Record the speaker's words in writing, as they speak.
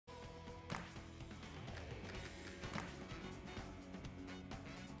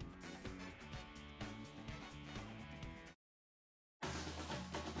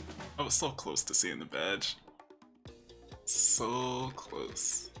I was so close to seeing the badge. So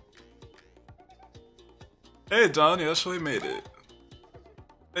close. Hey Don, you actually made it.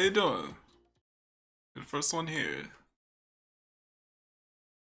 How you doing? You're the first one here.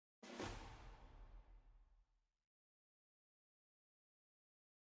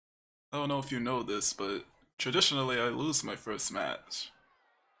 I don't know if you know this, but traditionally I lose my first match.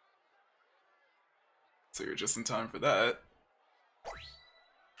 So you're just in time for that.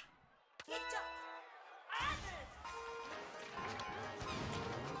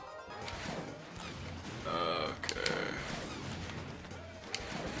 Okay.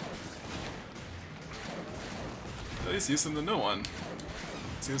 He's using the new one.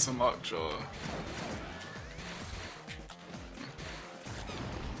 He's using Lockjaw.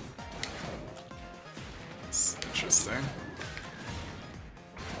 It's interesting.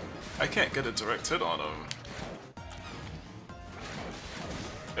 I can't get a direct hit on him.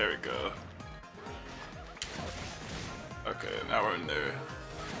 There we go. Okay, now we're in there.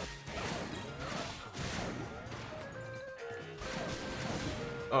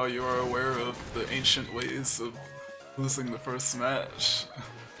 Oh, you are aware of the ancient ways of losing the first match.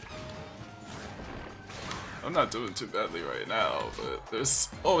 I'm not doing too badly right now, but there's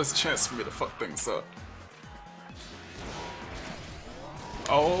always a chance for me to fuck things up.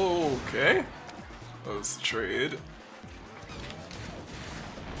 Okay. That was a trade.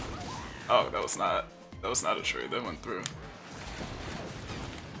 Oh, that was not a trade, that went through.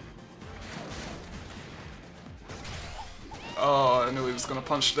 Oh, I knew he was gonna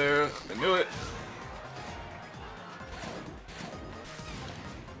punch there. I knew it.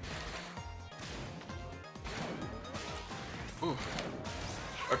 Ooh.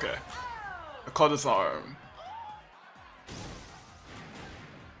 Okay. I caught his arm.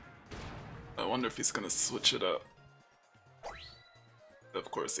 I wonder if he's gonna switch it up.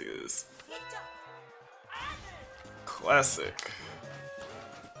 Of course he is. Classic.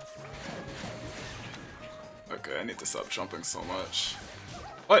 Okay, I need to stop jumping so much.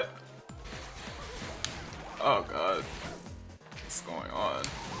 What? Oh god. What's going on?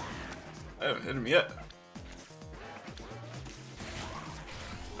 I haven't hit him yet.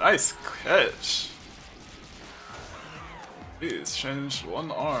 Nice catch. Please change one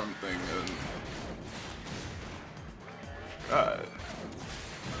arm thing and... God.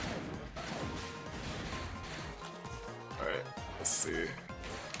 Alright, let's see.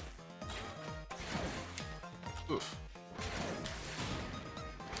 Oof.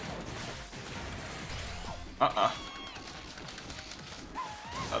 I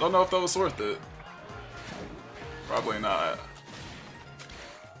don't know if that was worth it. Probably not.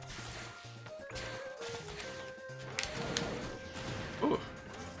 Ooh.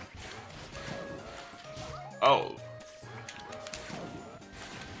 Oh.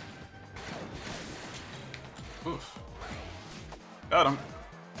 Oof. Got him.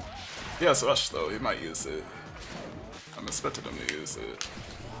 He has rush though, he might use it. I'm expecting him to use it.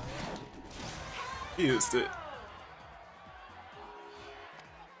 He used it.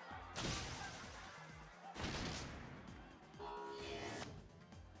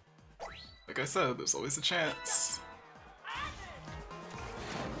 Like I said, there's always a chance.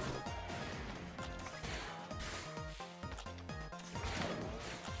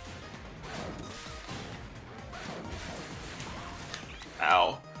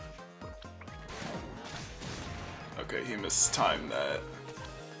 Ow. Okay, he mistimed that.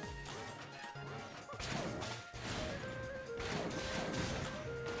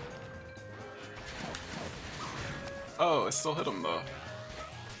 Oh, I still hit him though.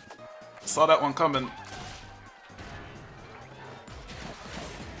 Saw that one coming.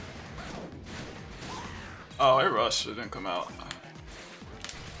 Oh, I rushed, it didn't come out.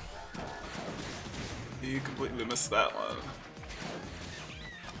 He completely missed that one.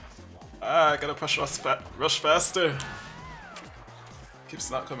 Ah, I gotta push rush faster. Keeps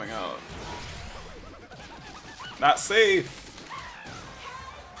not coming out. Not safe.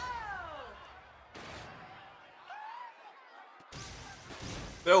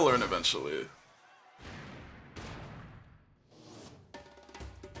 They'll learn eventually.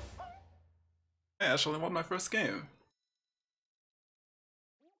 I actually won my first game.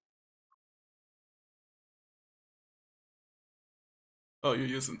 Oh, you're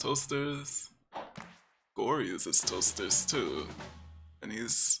using toasters? Gore uses toasters too. And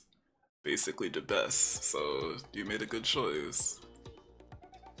he's basically the best, so you made a good choice.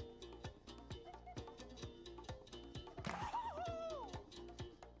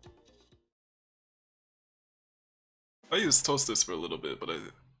 I used toasters for a little bit, but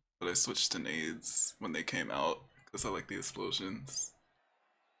I switched to nades when they came out because I like the explosions.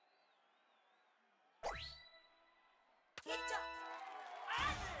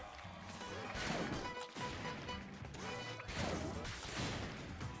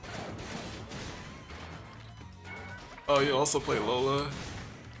 Oh, you also play Lola?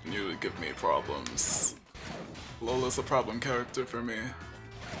 You would give me problems. Lola's a problem character for me.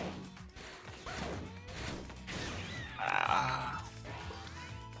 Ah.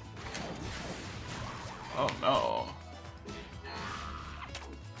 Oh no.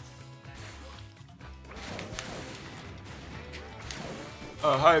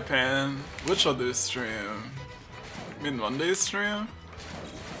 Oh, hi Pan. Which other stream? You mean Monday's stream?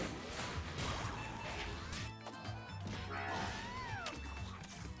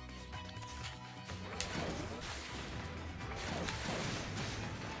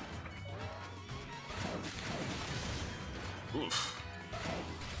 Oof.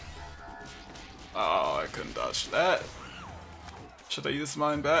 Oh, I couldn't dodge that. Should I use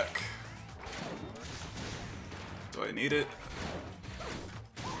mine back? Do I need it?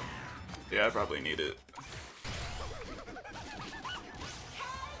 Yeah, I probably need it.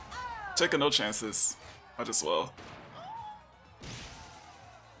 Taking no chances. Might as well.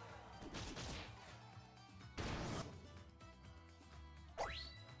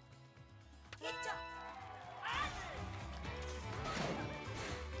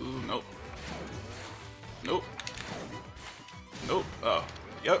 Ooh, nope. Nope. Nope. Oh,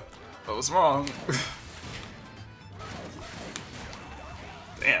 yep. I was wrong.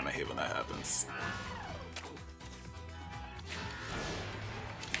 Damn, I hate when that happens.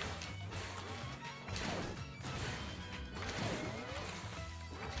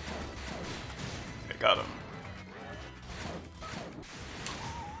 I got him.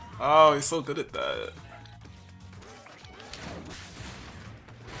 Oh, he's so good at that.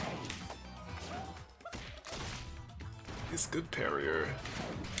 He's good parrier.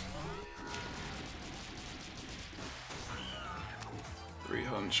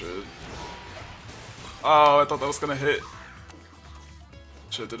 $300. Oh, I thought that was gonna hit.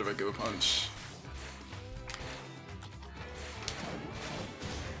 Should've did a regular punch.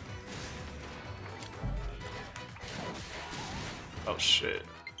 Oh shit.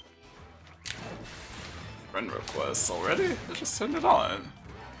 Friend requests already? I just turned it on.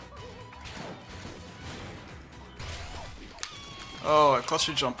 Oh, I caught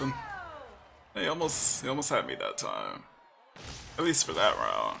you jumping. He almost had me that time. At least for that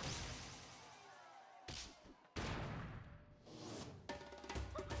round.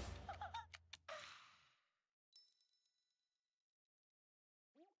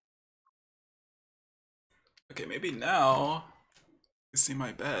 Okay, maybe now you see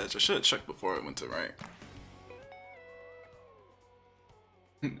my badge. I should have checked before I went to rank.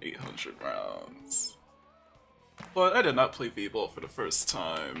 800 rounds. But I did not play V-Ball for the first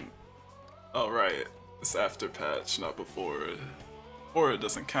time. Oh right, it's after patch, not before. Or it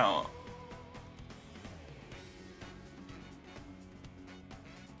doesn't count.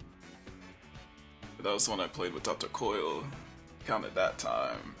 But that was when I played with Dr. Coyle. Counted that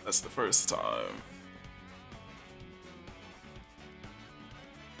time. That's the first time.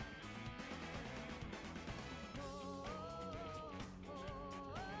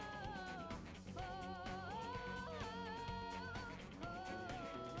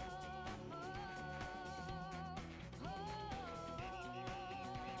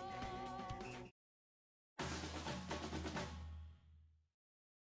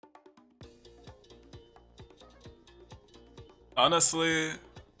 Honestly,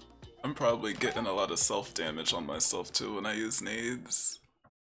 I'm probably getting a lot of self-damage on myself too when I use nades.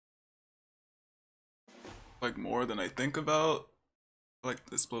 Like more than I think about. Like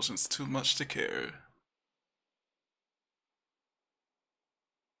this potion's too much to care.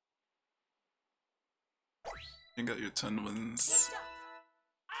 You got your 10 wins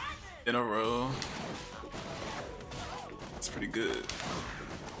in a row. It's pretty good.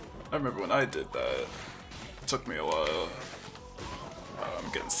 I remember when I did that. It took me a while.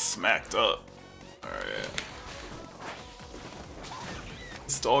 I'm getting smacked up. Alright.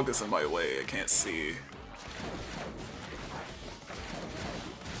 This dog is in my way, I can't see.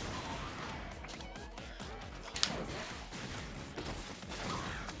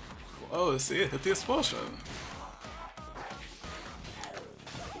 Oh, see, it hit the explosion.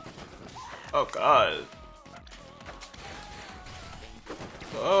 Oh god.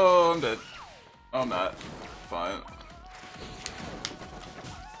 Oh, I'm dead. Oh, I'm not. Fine.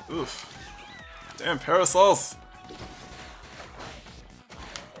 Oof. Damn, parasols!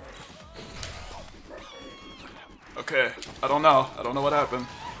 Okay, I don't know. I don't know what happened.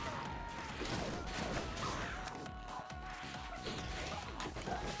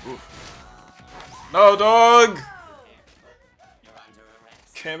 Oof. No, dog!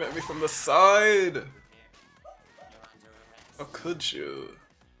 Came at me from the side! How could you?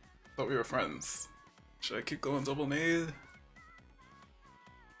 Thought we were friends. Should I keep going double nade?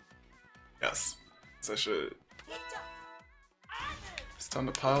 Yes. Yes, I should. It's time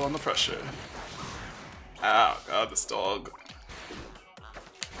to pile on the pressure. Ow, god, this dog.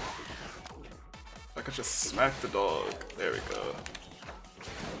 If I could just smack the dog. There we go.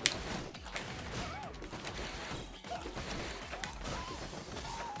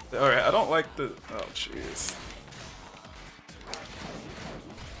 Alright, I don't like the... Oh, jeez.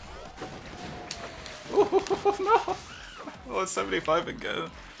 Oh, no! Oh, it's 75 again.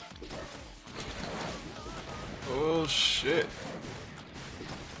 Oh, shit.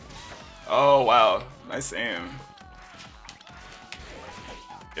 Oh, wow. Nice aim.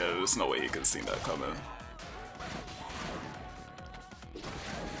 Yeah, there's no way he could have seen that coming.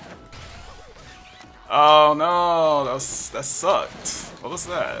 Oh, no! That sucked. What was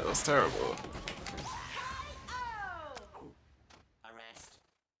that? That was terrible.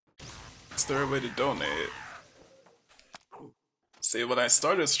 Is there a way to donate? See, when I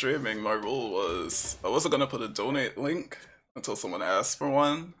started streaming, my rule was I wasn't gonna put a donate link until someone asked for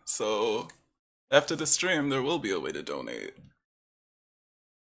one, so after the stream, there will be a way to donate.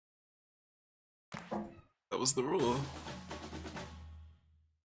 That was the rule.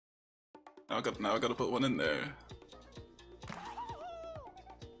 Now I gotta put one in there.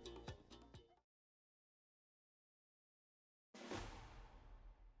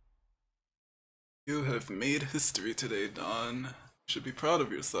 You have made history today, Don. You should be proud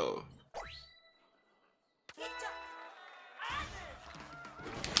of yourself.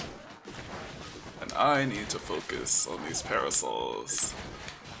 And I need to focus on these parasols.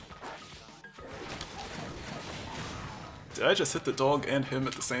 Did I just hit the dog and him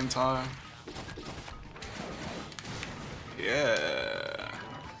at the same time? Yeah.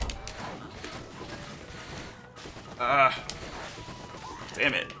 Ah.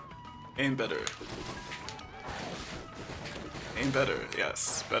 Damn it. Aim better. Aim better.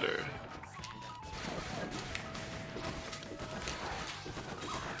 Yes, better.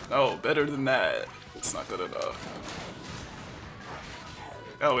 No, better than that. It's not good enough.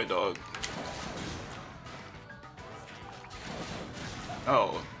 Oh wait, dog.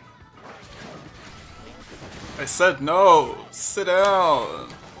 Oh. I said no! Sit down!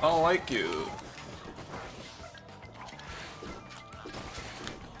 I don't like you.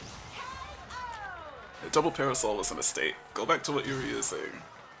 Double parasol was a mistake. Go back to what you were using.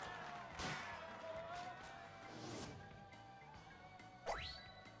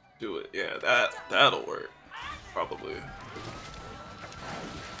 Do it. Yeah, that'll work. Probably.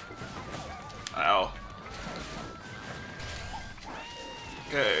 Ow.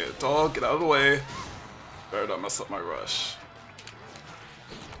 Okay, dog, get out of the way. Better not mess up my rush.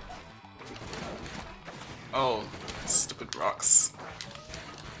 Oh, stupid rocks.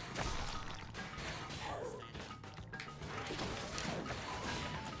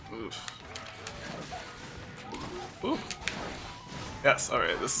 Oof. Ooh. Yes,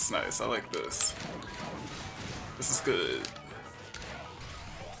 alright, this is nice. I like this. This is good.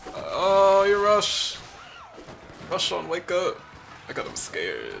 Oh, you rush! Rush on, wake up! I got him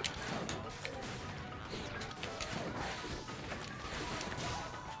scared.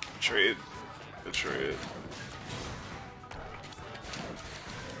 Trade. Good trade.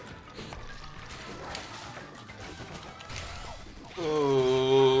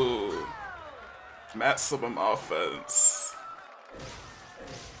 Oh, maximum offense.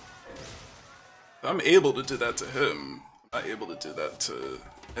 I'm able to do that to him. I'm not able to do that to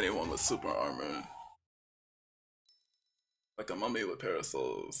anyone with super armor. Like a mummy with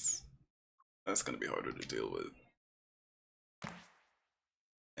parasols. That's gonna be harder to deal with.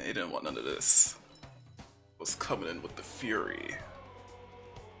 And he didn't want none of this. Was coming in with the fury.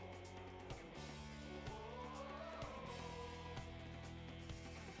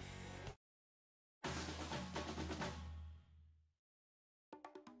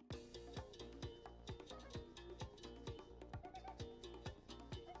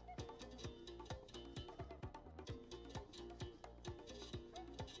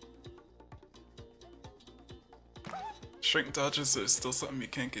 Shrink dodges are still something you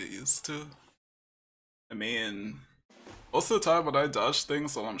can't get used to. I mean, most of the time when I dodge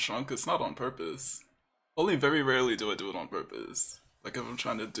things while I'm shrunk, it's not on purpose. Only very rarely do I do it on purpose. Like if I'm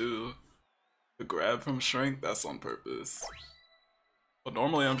trying to do the grab from shrink, that's on purpose. But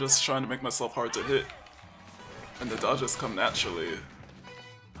normally I'm just trying to make myself hard to hit, and the dodges come naturally.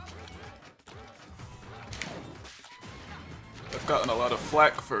 I've gotten a lot of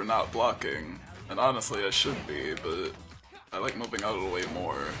flack for not blocking. And honestly, I should be, but I like moving out of the way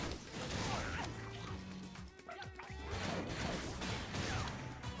more.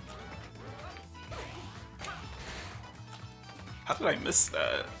 How did I miss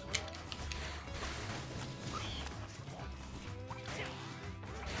that?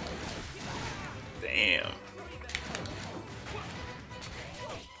 Damn.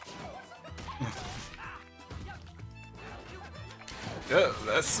 Yeah,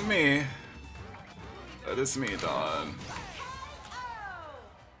 that's me. That is me, Don.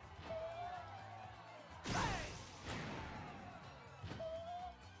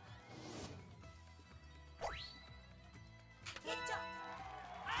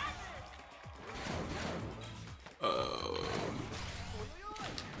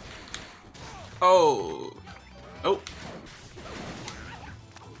 Oh. Nope.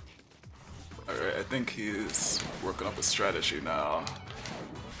 Alright, I think he's working up a strategy now.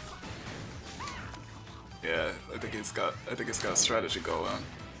 Yeah, I think he's got a strategy going.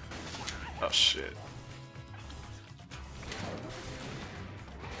 Oh shit.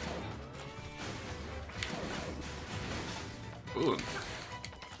 Ooh.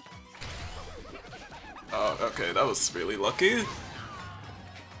 Oh, okay, that was really lucky.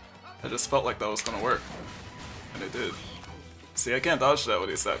 I just felt like that was gonna work. And it did. See, I can't dodge that when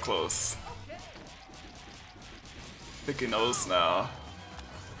he's that close. I think he knows now.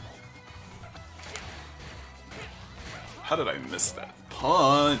 How did I miss that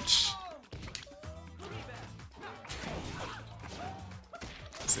punch?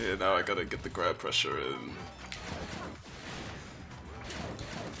 See, now I gotta get the grab pressure in.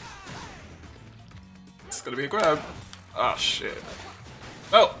 It's gonna be a grab. Ah, shit.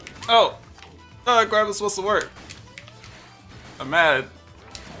 Oh! Oh! Oh, that grab was supposed to work. I'm mad.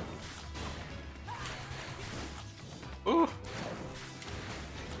 Ooh.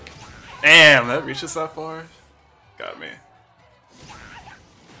 Damn, that reaches that far? Got me.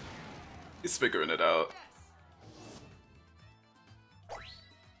 He's figuring it out.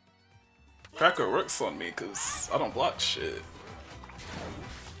 Cracker works on me because I don't block shit.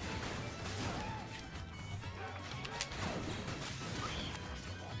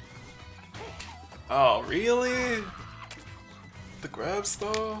 Oh, really? The grabs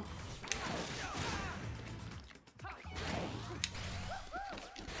though?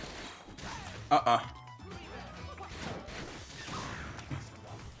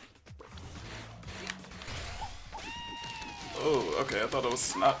 Oh, okay, I thought I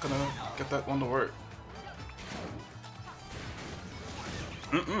was not gonna get that one to work.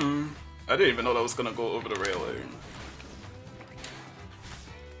 I didn't even know that was gonna go over the railing.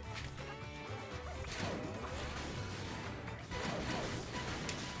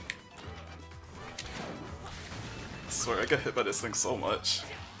 I swear, I get hit by this thing so much.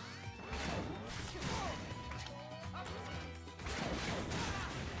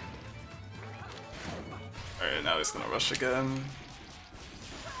 Alright, now he's gonna rush again.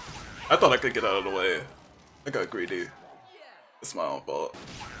 I thought I could get out of the way. I got greedy. It's my own fault.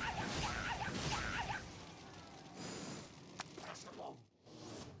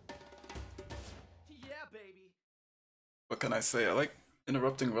 Yeah, baby. What can I say? I like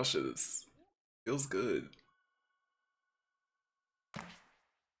interrupting rushes. Feels good.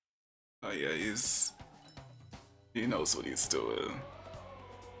 Oh yeah, he knows what he's doing.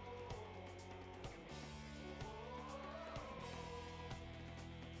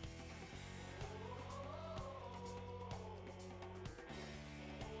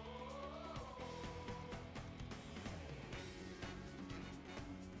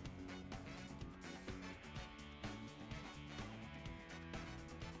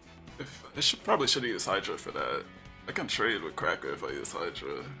 Probably should use Hydra for that. I can trade with Cracker if I use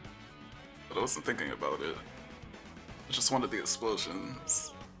Hydra. But I wasn't thinking about it. I just wanted the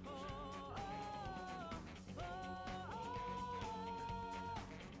explosions.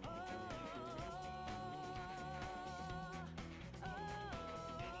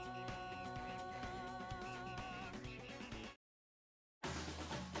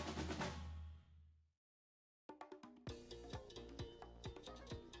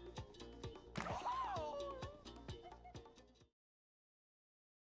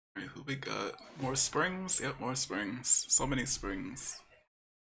 Who we got? More springs? Yep, more springs. So many springs.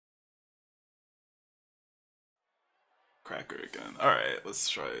 Cracker again. Alright, let's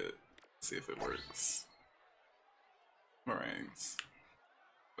try it. See if it works. Meringues.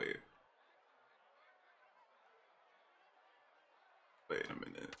 Wait. Wait a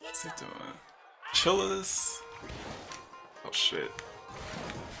minute. What's he doing? Chillas? Oh shit.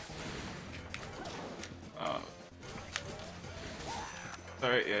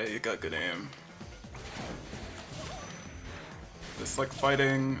 Alright, yeah, you got good aim. It's like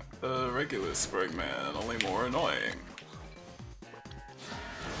fighting the regular Springman, only more annoying.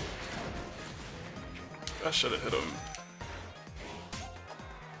 I should have hit him.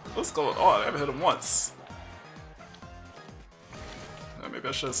 What's going on? I haven't hit him once. Maybe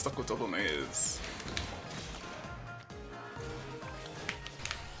I should have stuck with double maze.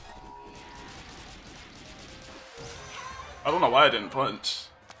 I don't know why I didn't punch.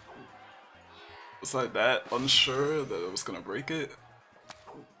 Was I that unsure that I was gonna break it?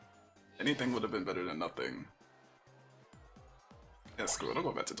 Anything would have been better than nothing. Yeah, screw it. I'll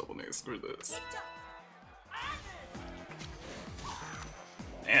go back to double maze. Screw this.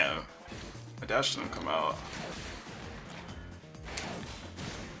 Damn. My dash didn't come out.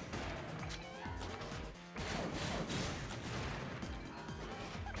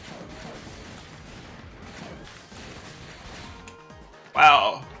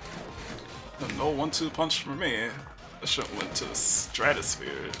 Wow. No 1-2 punch for me. I should have went to the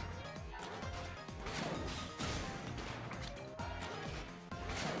stratosphere.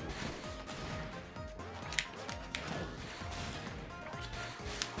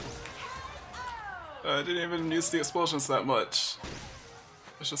 I didn't even use the explosions that much.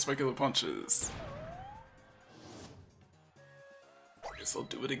 It's just regular punches. I guess I'll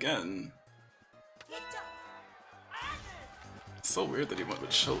do it again. It's so weird that he went with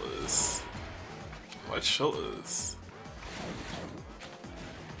Chillers. Why Chillers?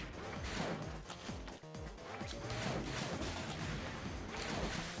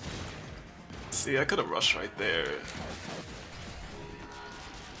 See, I could have rushed right there.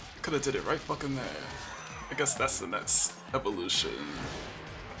 Could have did it right fucking there. I guess that's the next evolution.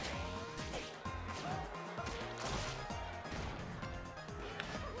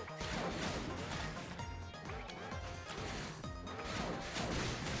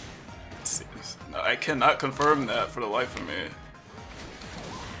 See, no, I cannot confirm that for the life of me.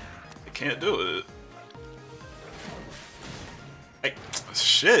 I can't do it.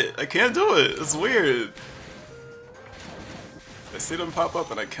 Shit, I can't do it. It's weird. I see them pop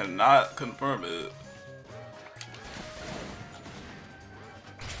up and I cannot confirm it.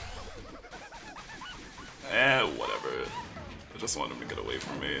 Whatever. I just want him to get away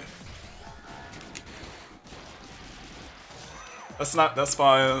from me. That's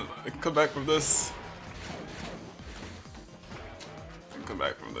fine. I can come back from this. I can come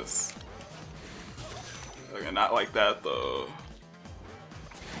back from this. Okay, not like that though.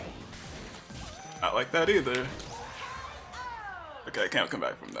 Not like that either. Okay, I can't come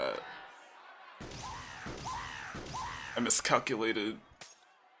back from that. I miscalculated.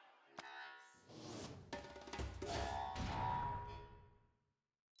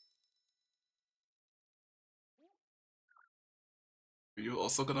 Are you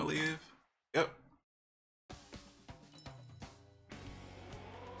also gonna leave? Yep.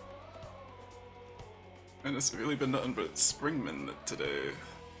 And it's really been nothing but Springman today.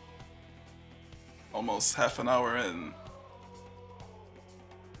 Almost half an hour in.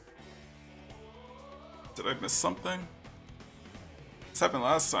 Did I miss something? This happened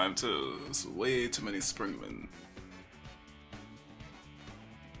last time too. There's way too many Springmen.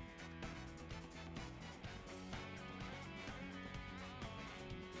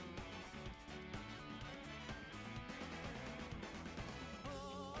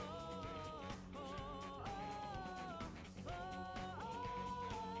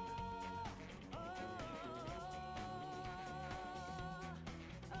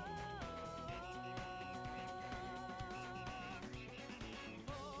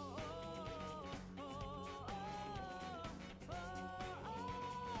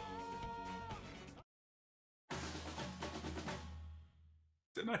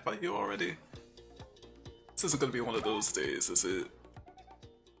 Didn't I fight you already? This isn't gonna be one of those days, is it?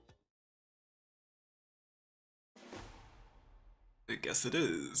 I guess it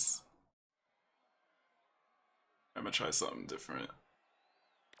is. I'm gonna try something different.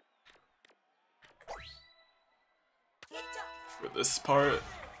 For this part,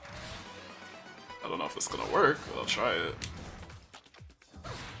 I don't know if it's gonna work, but I'll try it.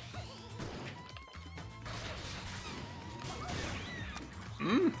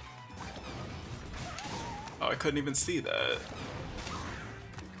 Oh, I couldn't even see that.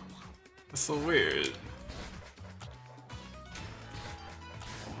 That's so weird.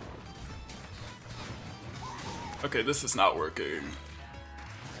 Okay, this is not working.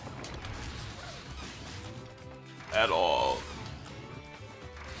 At all.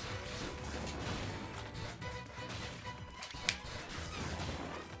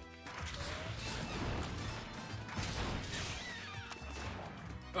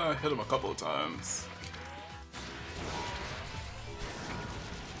 I hit him a couple of times.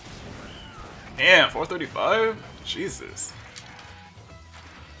 Damn, 435? Jesus.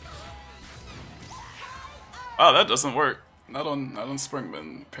 Oh, that doesn't work. Not on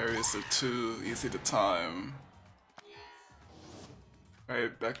Springman. Parries are too easy to time.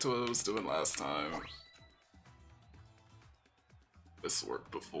 Alright, back to what I was doing last time. This worked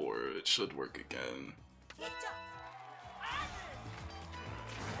before, it should work again.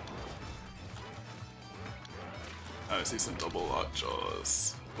 I see some double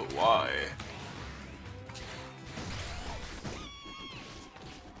lockjaws. But why?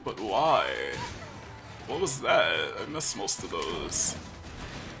 But why? What was that? I missed most of those.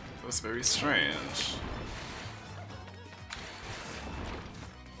 That was very strange.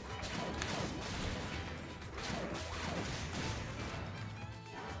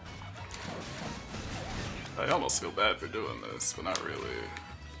 I almost feel bad for doing this, but not really.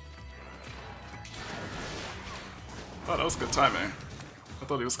 Oh, that was good timing. I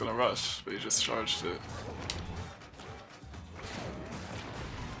thought he was gonna rush, but he just charged it.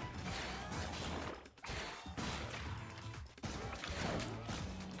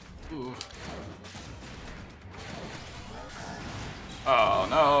 Ooh. Oh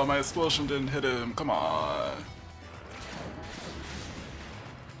no, my explosion didn't hit him, come on.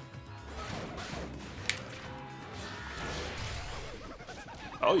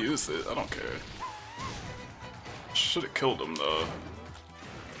 I'll use it, I don't care. Should've killed him though.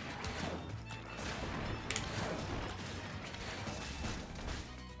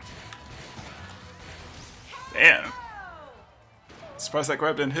 Damn. Surprised that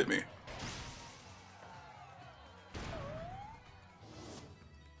grab didn't hit me.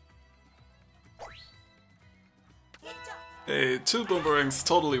 Hey, 2 boomerangs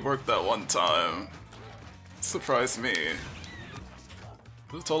totally worked that one time. Surprised me.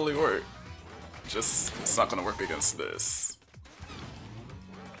 It'll totally work. Just, it's not gonna work against this.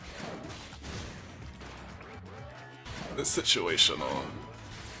 It's situational.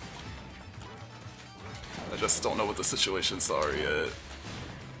 I just don't know what the situations are yet.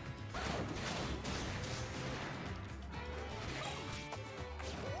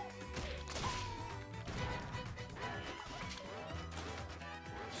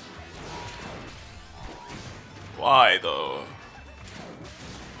 Why though?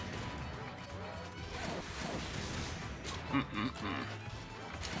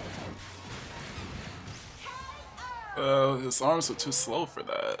 His arms were too slow for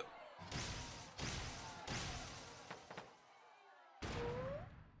that.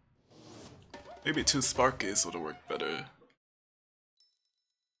 Maybe 2 Sparkies would have worked better.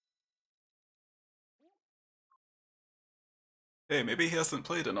 Hey, maybe he hasn't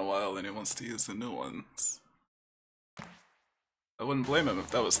played in a while and he wants to use the new ones. I wouldn't blame him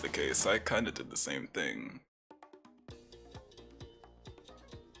if that was the case, I kinda did the same thing.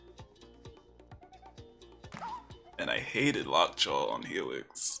 And I hated Lockjaw on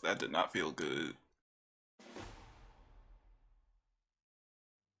Helix. That did not feel good.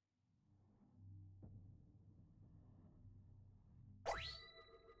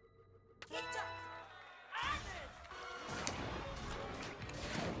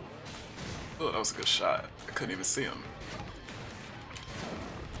 Oh, that was a good shot. I couldn't even see him.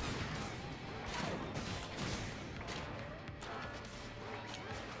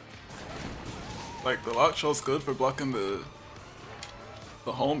 Like, the Lockjaw's good for blocking the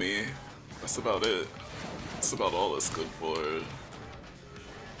homie. That's about it. That's about all it's good for.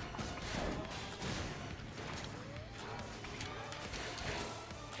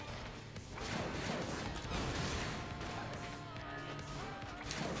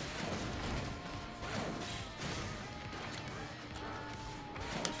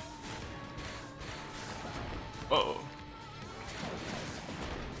 Uh-oh.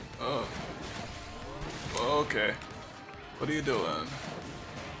 Oh. Okay. What are you doing?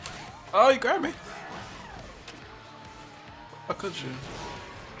 Oh, you grabbed me! How could you?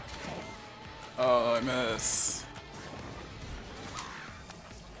 Oh, I miss.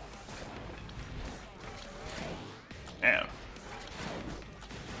 Damn.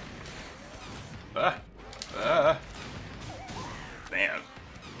 Ah. Ah. Damn.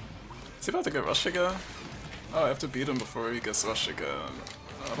 Is he about to get rushed again? Oh, I have to beat him before he gets rushed again.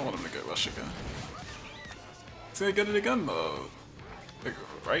 I don't want him to get rushed again. He's gonna get it again though. Like,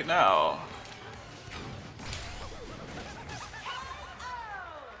 right now.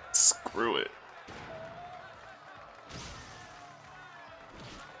 Screw it.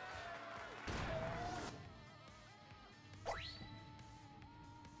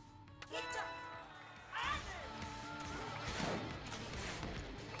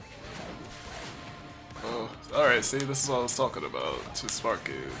 Oh, alright, see, this is what I was talking about. 2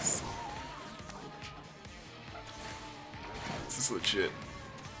 Sparkies. is legit.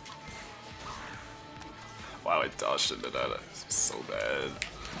 Wow, I dodged into that. It's so bad.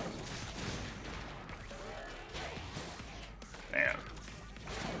 Man.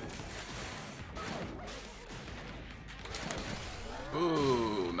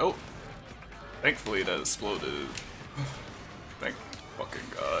 Ooh, nope. Thankfully that exploded. Thank fucking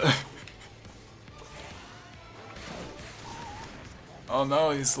god. Oh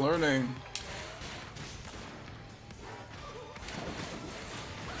no, he's learning.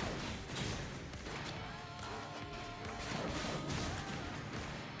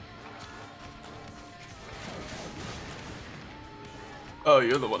 Oh,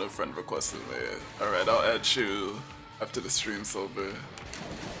 you're the one who friend requested me. Alright, I'll add you after the stream's over.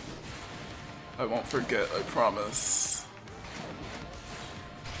 I won't forget, I promise.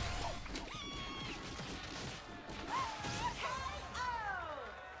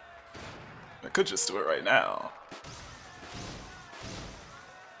 I could just do it right now.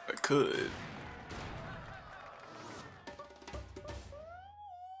 I could.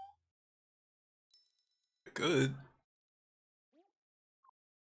 I could.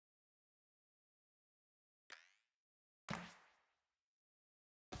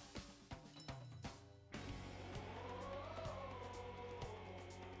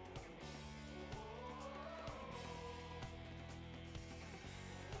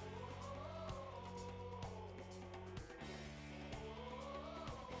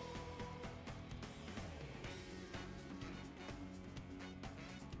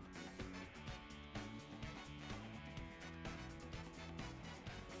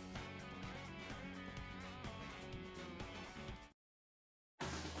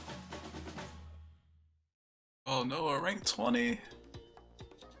 Oh no, a rank 20?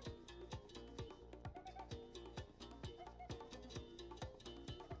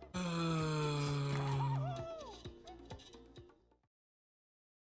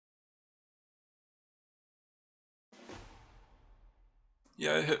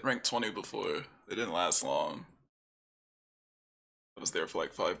 Yeah, I hit rank 20 before. It didn't last long. I was there for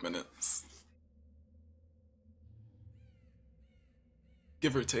like 5 minutes.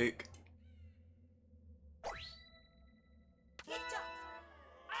 Give or take.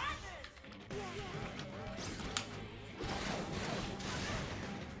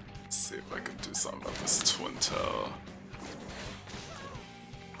 Let's see if I can do something about this twin tail.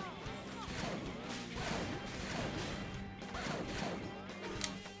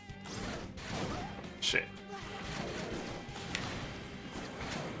 Shit.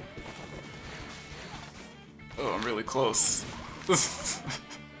 Oh, I'm really close.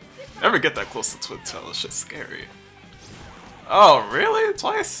 Never get that close to twin tail, this shit's scary. Oh, really?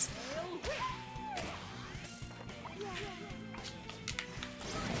 Twice?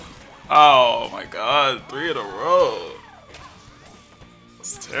 Oh my god, 3 in a row.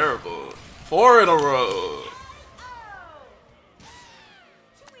 That's terrible. 4 in a row.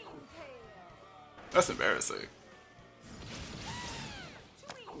 That's embarrassing.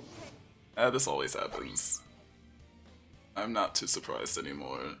 This always happens. I'm not too surprised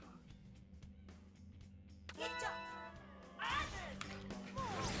anymore.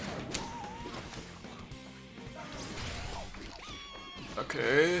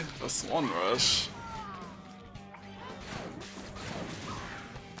 Okay, that's one rush.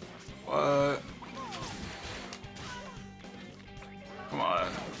 What? Come on.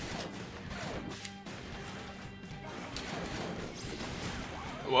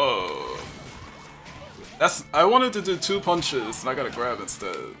 Whoa. I wanted to do 2 punches and I got a grab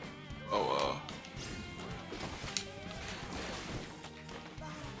instead. Oh well.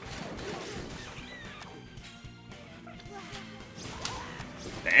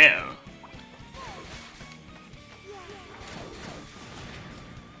 Damn.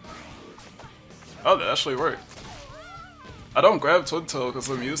 Oh, that actually worked. I don't grab twin tail because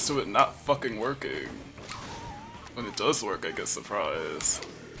I'm used to it not fucking working. When it does work, I get surprised.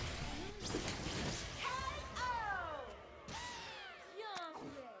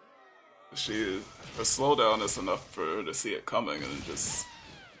 Her slowdown is enough for her to see it coming and just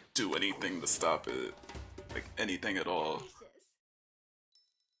do anything to stop it. Like anything at all.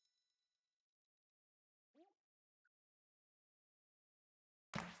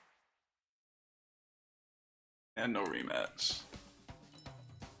 And no rematch.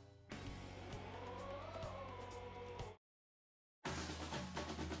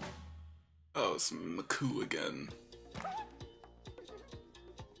 Oh, it's Maku again.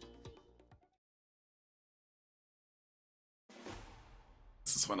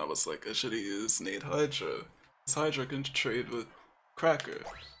 This is when I was like, I should've used Nate Hydra. This Hydra can trade with Cracker.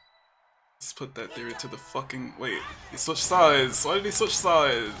 Let's put that theory to the fucking... Wait, he switched sides! Why did he switch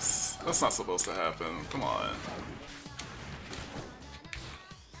sides? That's not supposed to happen, come on.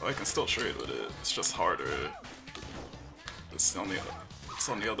 Oh, I can still trade with it, it's just harder. It's on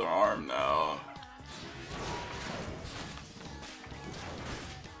the other arm now.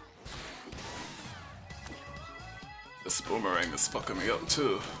 This boomerang is fucking me up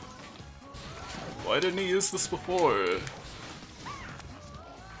too. Why didn't he use this before?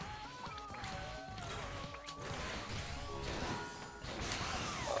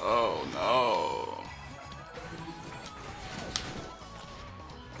 Oh no.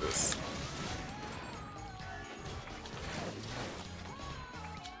 This.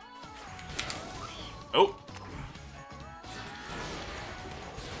 Nope.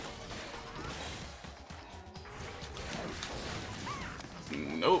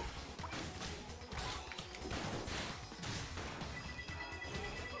 Nope.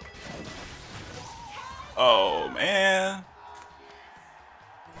 Oh man.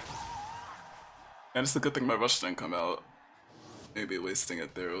 And it's a good thing my rush didn't come out. Maybe wasting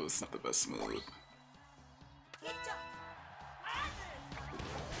it there was not the best move.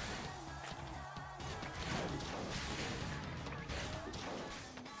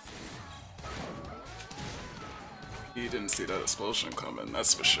 He didn't see that explosion coming,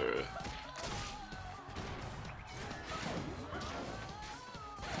 that's for sure.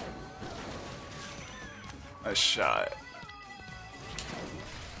 Nice shot.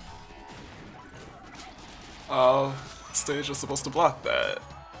 Stage was supposed to block that.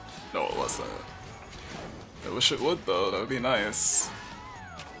 No, it wasn't. I wish it would though, that would be nice.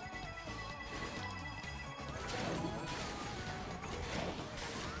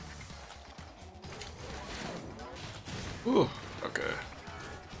 Ooh, okay.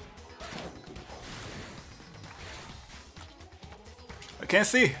 I can't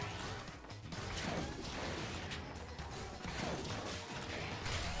see.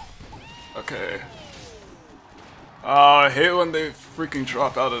 Okay. Oh, I hate when they freaking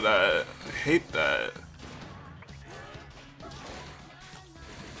drop out of that. I hate that.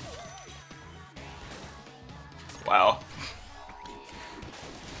 Wow.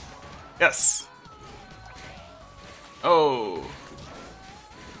 Yes. Oh.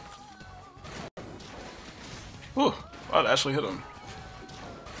 Whew. Wow, that actually hit him.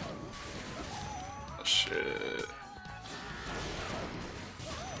 Oh, shit.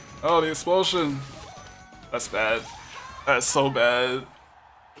 Oh, the explosion. That's bad. That's so bad.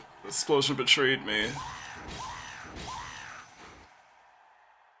 The explosion betrayed me.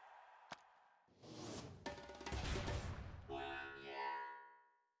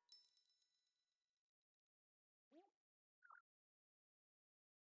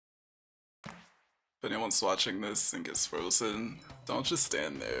 If anyone's watching this and gets frozen, don't just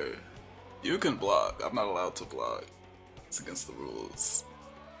stand there. You can block. I'm not allowed to block. It's against the rules.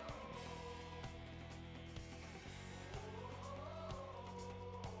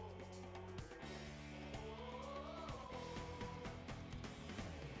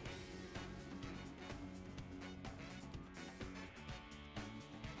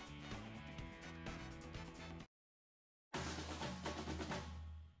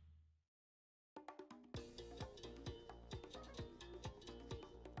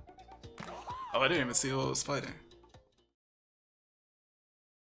 Oh, I didn't even see who I was fighting.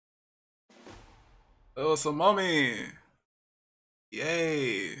 Oh, it's a mummy!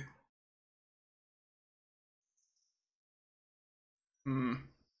 Yay! Hmm.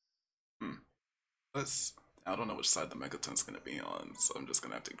 I don't know which side the Megaton's gonna be on, so I'm just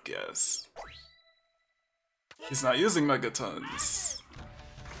gonna have to guess. He's not using Megatons!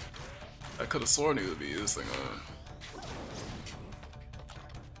 I could've sworn he would be using a...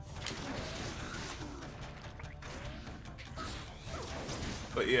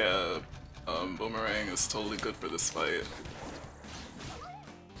 But yeah, Boomerang is totally good for this fight.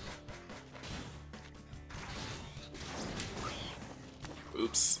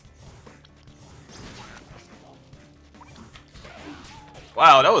 Oops.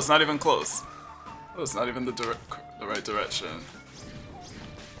 Wow, that was not even close. That was not even the right direction.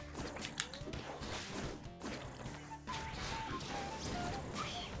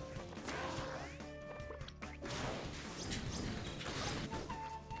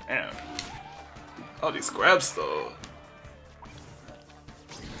 Damn. Oh, these grabs though.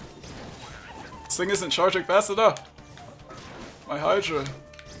 This thing isn't charging fast enough. My Hydra.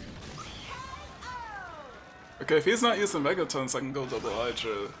 Okay, if he's not using Megatons, I can go double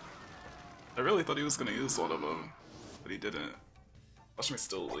Hydra. I really thought he was gonna use one of them, but he didn't. Watch me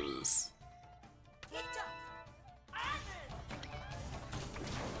still lose.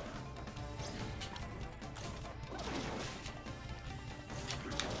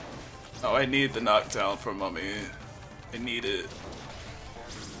 Oh, I need the knockdown from Mummy. I need it.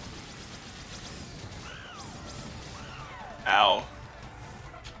 Ow.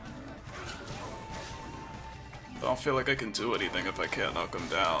 I don't feel like I can do anything if I can't knock him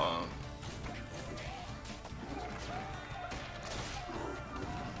down.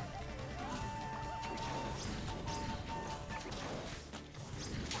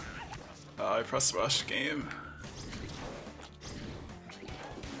 I press rush game.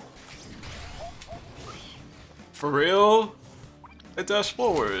 For real? I dashed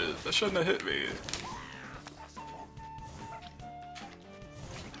forward. That shouldn't have hit me.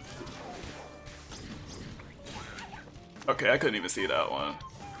 Okay, I couldn't even see that one.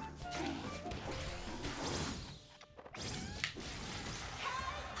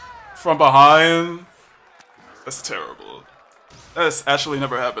 From behind? That's terrible. That's actually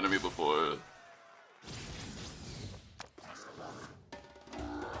never happened to me before.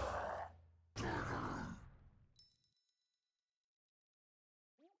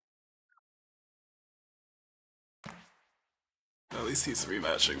 At least he's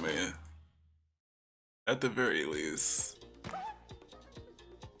rematching me. At the very least. I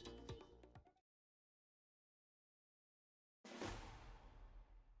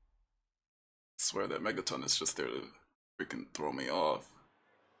swear that Megaton is just there to freaking throw me off.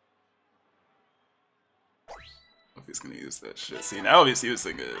 If he's gonna use that shit. See, now he's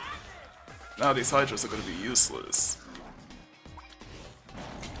using it. Now these Hydras are gonna be useless.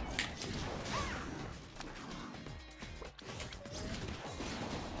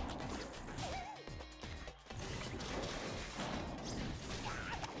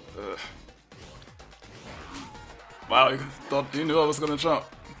 Ugh. Wow, you knew I was gonna jump.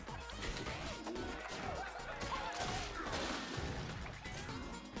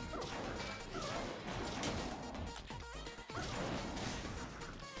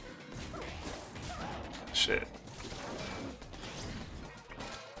 Shit.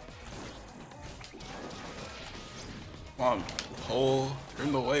 Come on, hole, you're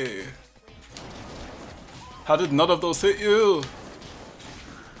in the way. How did none of those hit you?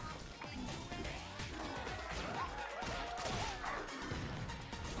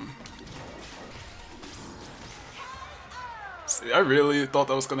 See, I really thought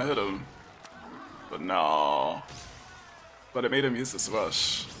that was gonna hit him. But no. But it made him use this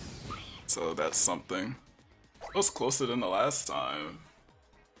rush. So that's something. It was closer than the last time.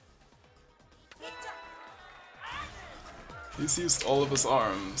 He's used all of his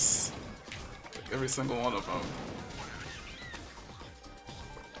arms. Like every single one of them.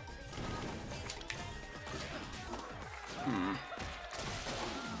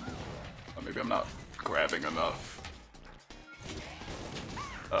 Or maybe I'm not grabbing enough.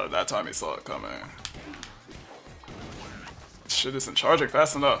 That time he saw it coming. Shit isn't charging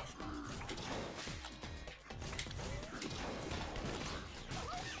fast enough.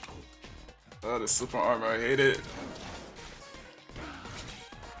 Oh, this super armor, I hate it.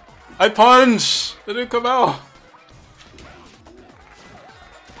 I punch! It didn't come out!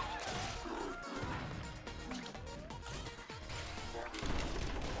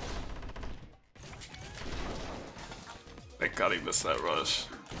 Thank God he missed that rush.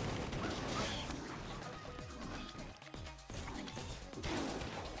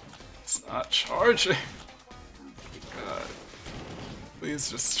 It's not charging. God. Please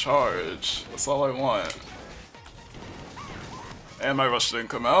just charge. That's all I want. And my rush didn't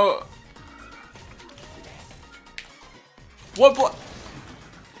come out. What?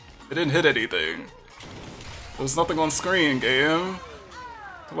 It didn't hit anything. There's nothing on screen, game.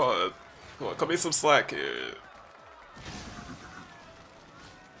 Come on. Come on, cut me some slack here.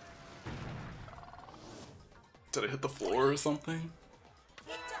 Did I hit the floor or something?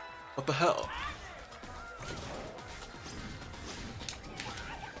 What the hell?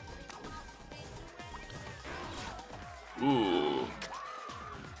 Ooh.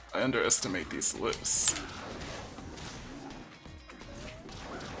 I underestimate these lips.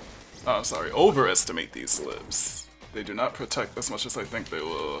 Oh, I'm sorry, overestimate these lips. They do not protect as much as I think they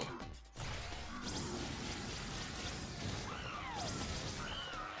will.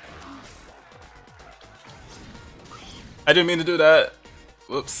 I didn't mean to do that.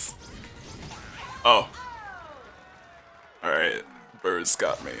 Whoops. Oh. Alright, birds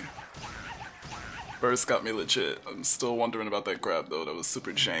got me. Birds got me legit. I'm still wondering about that grab though, that was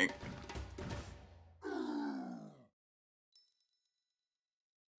super jank.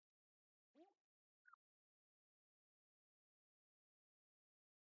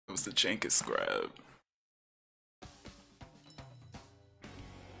 It was the jankest grab.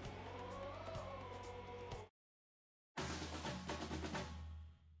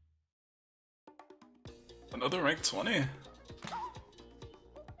 Another rank 20? I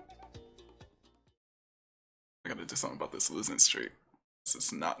gotta do something about this losing streak. This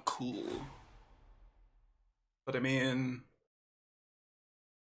is not cool. But I mean...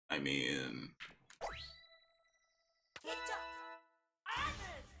 I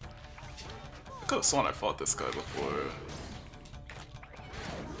could've sworn I fought this guy before.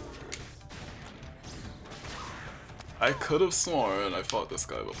 I could have sworn I fought this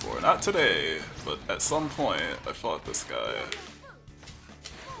guy before. Not today, but at some point I fought this guy.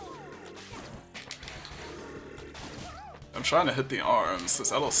 I'm trying to hit the arms, because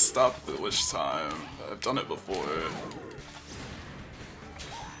that'll stop the witch time. I've done it before.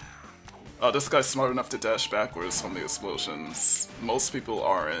 Oh, this guy's smart enough to dash backwards from the explosions. Most people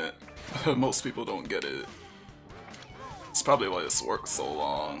aren't. Most people don't get it. It's probably why this works so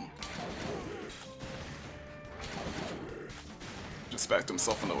long. Just backed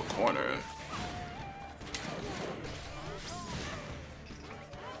himself into a corner.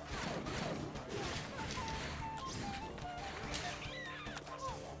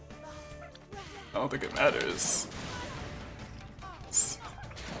 I don't think it matters.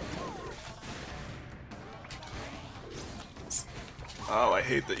 Oh, I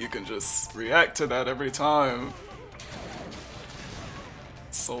hate that you can just react to that every time.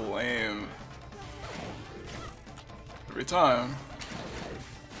 It's so lame. Every time.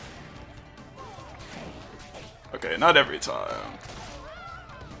 Okay, not every time.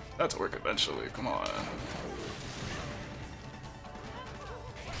 That's work eventually, come on.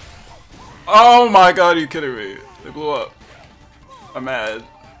 Oh my god, are you kidding me? They blew up. I'm mad.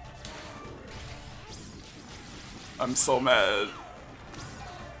 I'm so mad.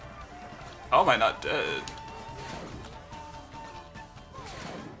 How am I not dead?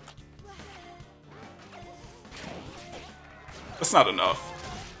 That's not enough.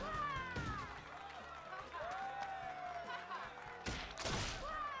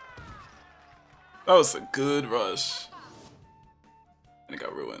 That was a good rush. And it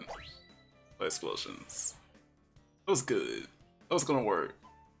got ruined by explosions. That was good. That was gonna work.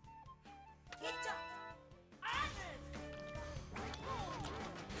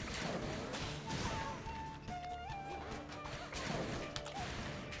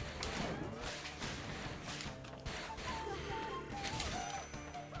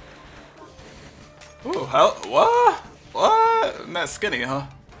 Ooh, how? What? What? I'm not skinny, huh?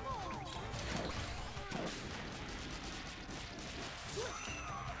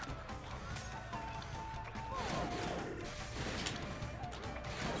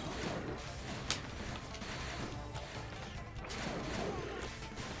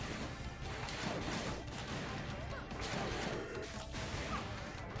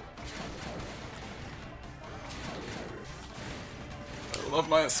 I love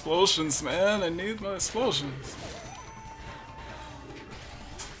my explosions, man. I need my explosions.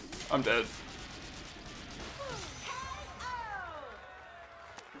 I'm dead.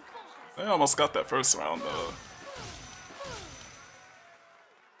 I almost got that first round, though.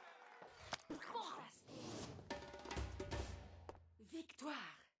 Victoire.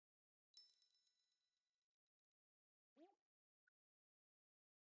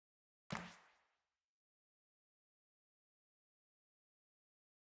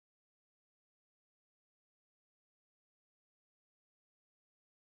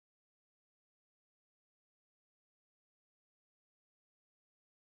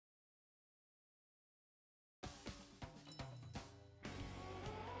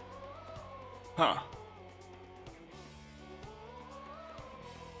 Huh.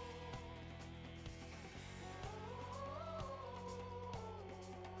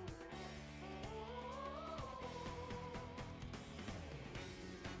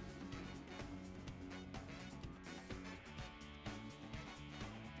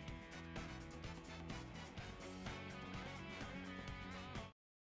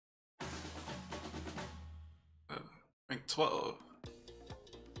 Rank 12.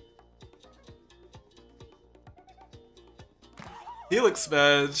 Helix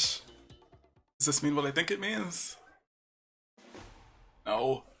badge. Does this mean what I think it means?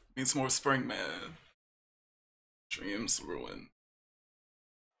 No. It means more spring, man. Dreams ruin.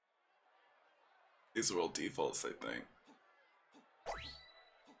 These are all defaults, I think.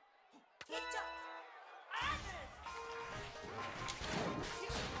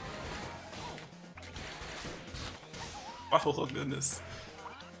 Oh goodness.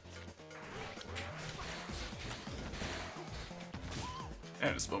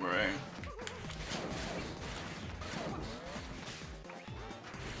 And it's boomerang.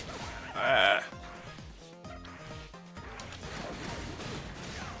 Ah.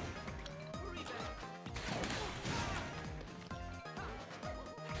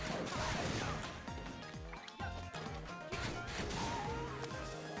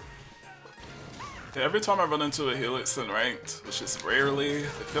 Yeah, every time I run into a Helix in ranked, which is rarely, I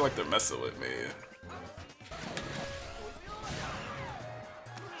feel like they're messing with me.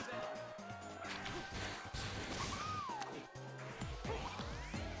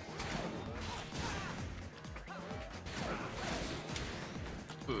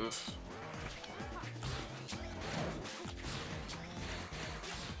 Oof.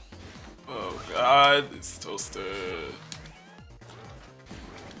 Oh god, this toaster.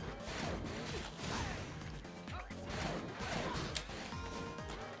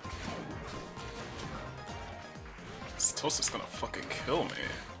 This toaster's gonna fucking kill me.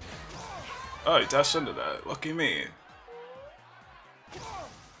 Oh, he dashed into that. Lucky me.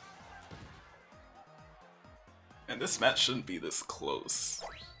 And this match shouldn't be this close.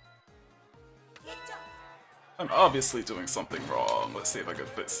 I'm obviously doing something wrong. Let's see if I can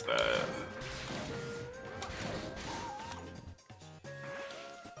fix that.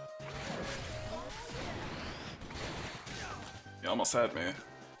 You almost had me.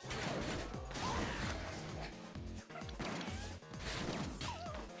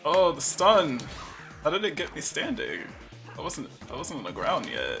 Oh, the stun! How did it get me standing? I wasn't on the ground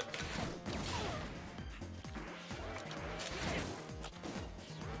yet.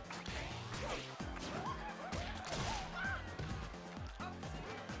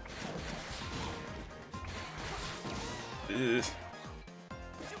 Ugh.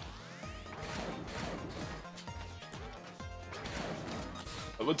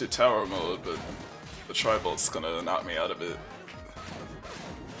 I would do tower mode, but the tribolt's gonna knock me out of it.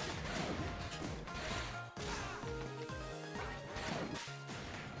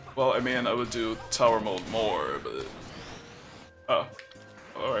 Well, I mean, I would do tower mode more, but... Oh.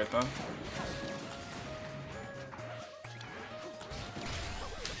 Alright then.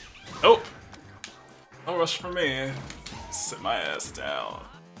 Nope! No rush for me. Sit my ass down.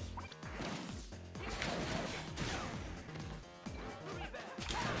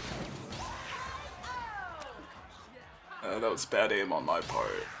 That was bad aim on my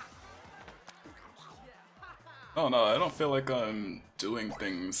part. Oh no, I don't feel like I'm doing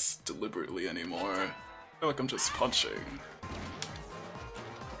things deliberately anymore. I feel like I'm just punching.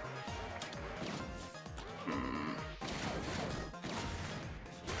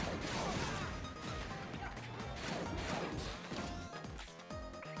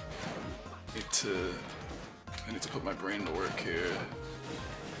 I need to put my brain to work here.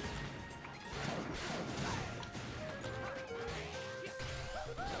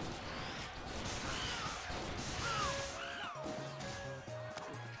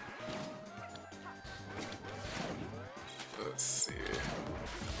 Let's see.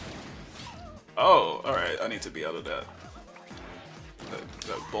 Oh, alright, I need to be out of that.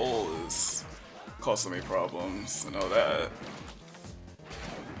 That bowl is causing me problems, I know that.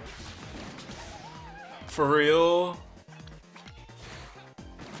 For real?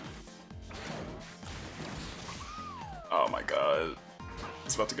 Oh my god.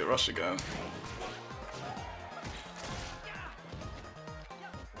 It's about to get rushed again.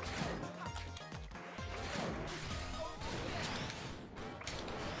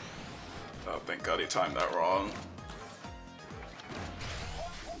 Oh, thank god he timed that wrong.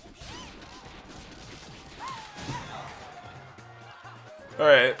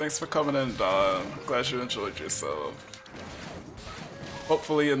 Alright, thanks for coming in, Don. Glad you enjoyed yourself.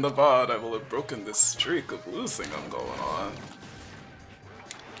 Hopefully in the VOD I will have broken this streak of losing I'm going on.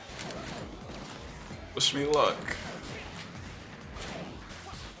 Wish me luck.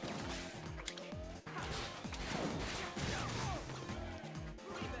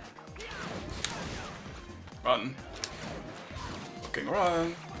 Run. Fucking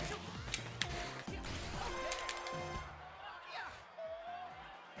run.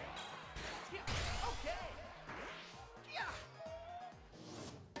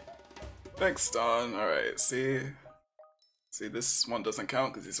 Thanks, Don. Alright, see, this one doesn't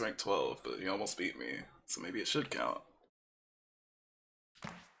count because he's ranked 12, but he almost beat me, so maybe it should count.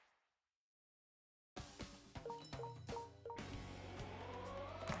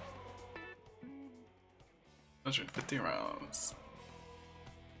 $150 rounds.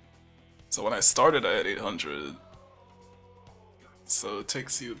 So when I started, I had 800. So it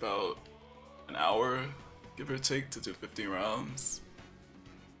takes you about an hour, give or take, to do 50 rounds.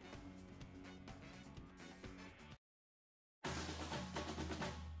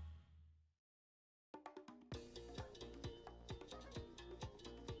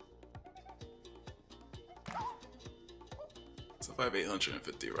 So if I have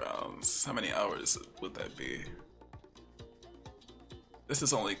 850 rounds, how many hours would that be? This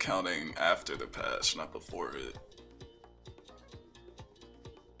is only counting after the patch, not before it.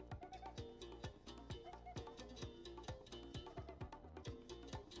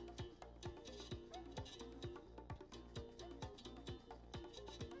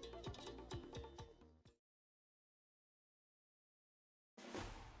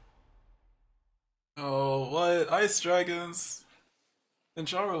 What? Ice dragons?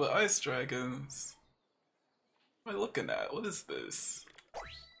 Ninjara with ice dragons? What am I looking at? What is this?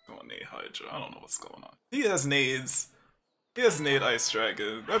 Come on, Nate Hydra. I don't know what's going on. He has nades. He has nade ice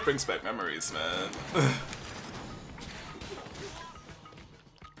dragon. That brings back memories, man.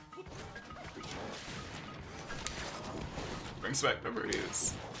 Brings back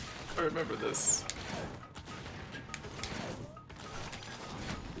memories. I remember this.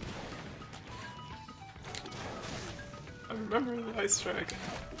 I remember the ice dragon.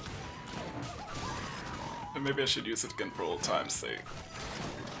 And maybe I should use it again for old time's sake.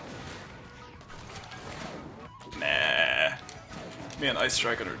 Nah. Me and Ice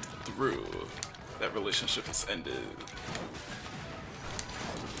Dragon are through. That relationship has ended.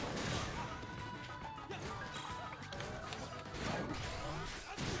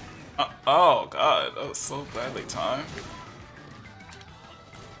 Oh god, that was so badly timed.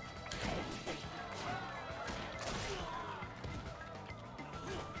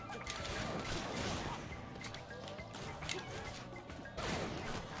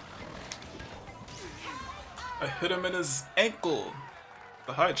 I hit him in his ankle.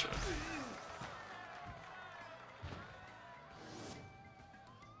 The Hydra.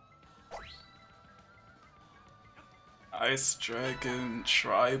 Ice Dragon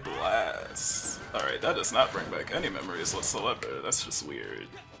Tri-Blast. Alright, that does not bring back any memories whatsoever. That's just weird.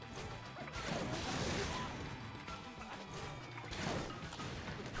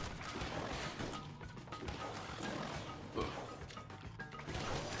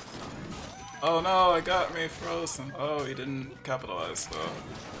 Oh no, I got me frozen. Oh, he didn't capitalize though.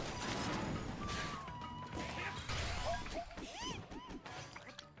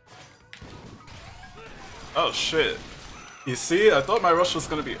 Oh shit. You see, I thought my rush was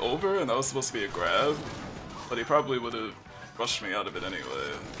gonna be over and that was supposed to be a grab, but he probably would have rushed me out of it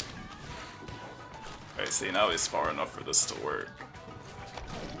anyway. Alright, see, now he's far enough for this to work.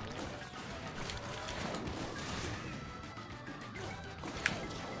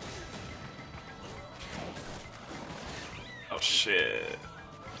 Oh shit.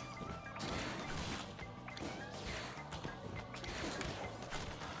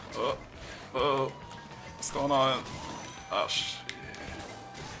 Oh, what's going on? Oh shit.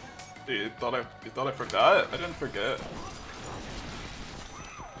 Dude, you thought I forgot? I didn't forget.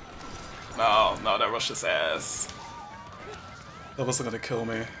 No, that rushed his ass. That wasn't gonna kill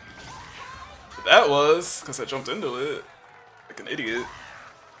me. But that was, because I jumped into it like an idiot.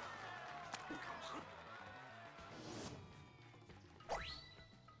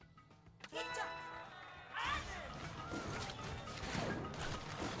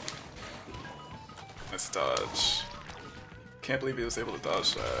 Nice dodge. Can't believe he was able to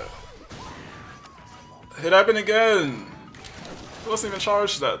dodge that. It happened again! He wasn't even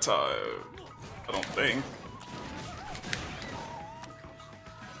charged that time. I don't think.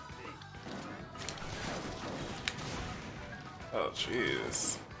 Oh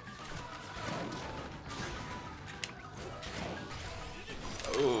jeez.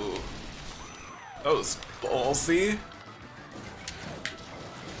 Oh. That was ballsy.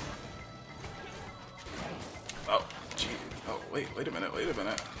 Oh, gee. Oh, wait a minute. Wait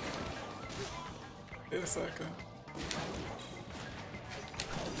a second.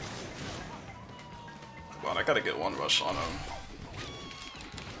 Come on, I gotta get one rush on him.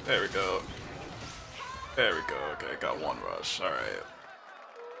 There we go. Okay, I got one rush. Alright.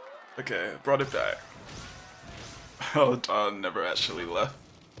 Okay, brought it back. Oh, Don never actually left.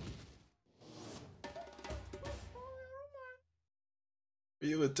 Are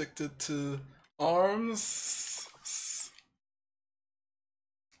you addicted to arms?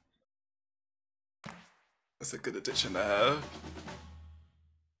 That's a good addiction to have.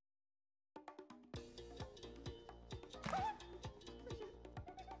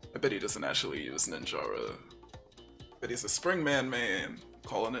 I bet he doesn't actually use Ninjara. But he's a Springman main.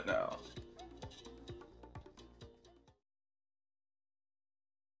 Calling it now.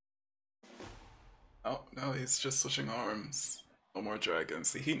 Oh, no, he's just switching arms. No more dragons.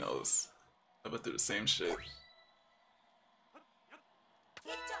 See, he knows. I went through the same shit.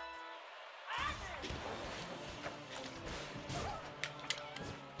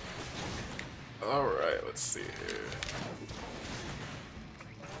 Alright, let's see here.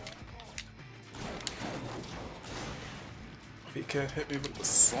 If he can't hit me with the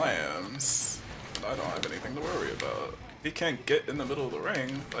slams, then I don't have anything to worry about. If he can't get in the middle of the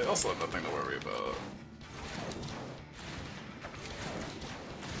ring, I also have nothing to worry about.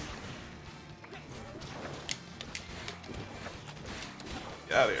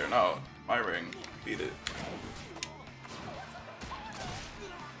 Get out of here, no. My ring. Beat it.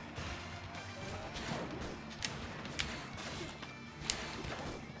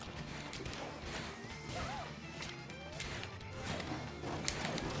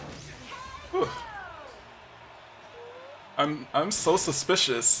 I'm so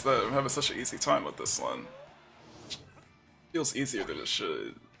suspicious that I'm having such an easy time with this one. Feels easier than it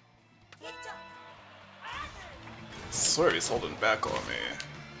should. Swear he's holding back on me.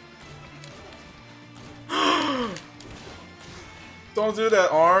 Don't do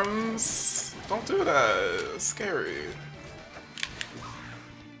that, Arms! Don't do that, it's scary.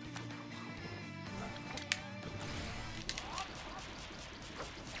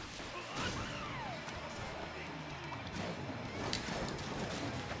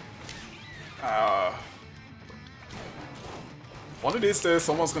 One of these days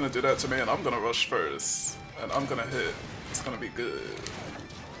someone's gonna do that to me and I'm gonna rush first. And I'm gonna hit. It's gonna be good.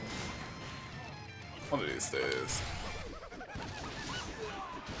 One of these days.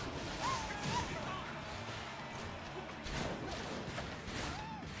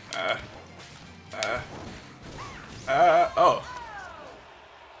 Oh.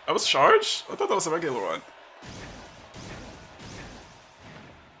 That was charged? I thought that was a regular one.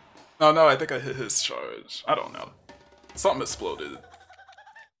 No, I think I hit his charge. I don't know. Something exploded.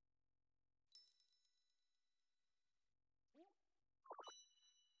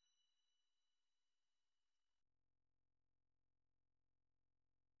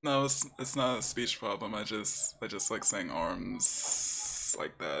 No, it's not a speech problem. I just like saying arms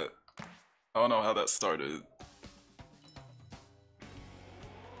like that. I don't know how that started.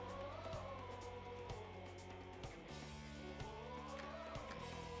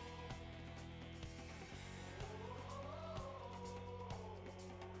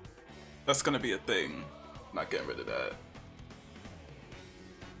 That's gonna be a thing. Not getting rid of that.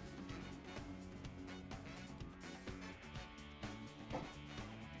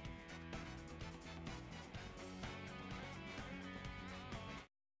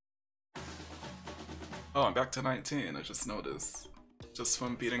 Oh, I'm back to 19, I just noticed. Just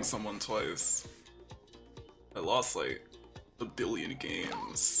from beating someone twice. I lost like a billion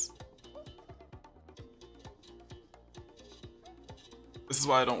games. This is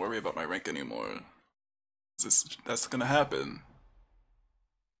why I don't worry about my rank anymore. That's gonna happen.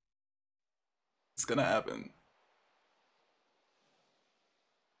 It's gonna happen.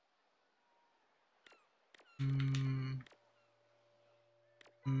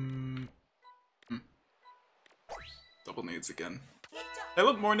 Double nades again. Hey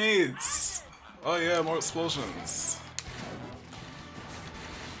look, more nades! Oh yeah, more explosions.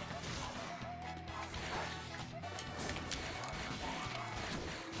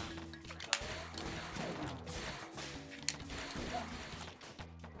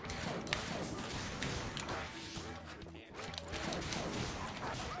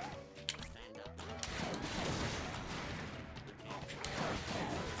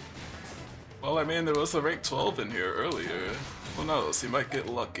 Well, I mean, there was a rank 12 in here earlier. Who knows, he might get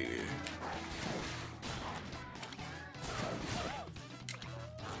lucky.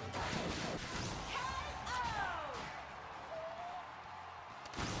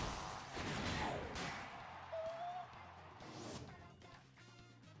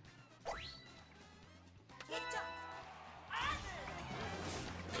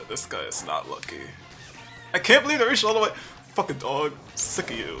 Yeah, this guy is not lucky. I can't believe I reached all the way. Fucking dog.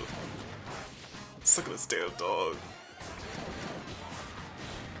 Sick of you. Sick of this damn dog.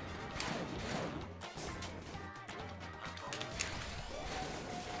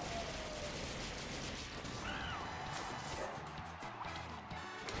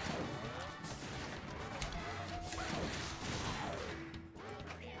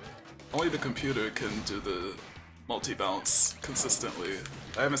 Only the computer can do the multi-bounce consistently.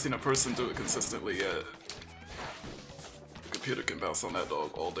 I haven't seen a person do it consistently yet. The computer can bounce on that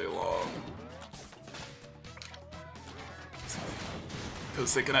dog all day long.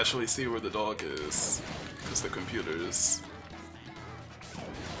 Because they can actually see where the dog is. Because the computers.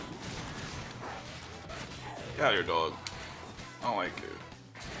 Get out of here, dog. I don't like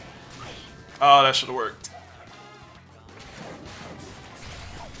it. Oh, that should have worked.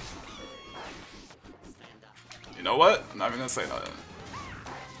 You know what? I'm not even gonna say nothing.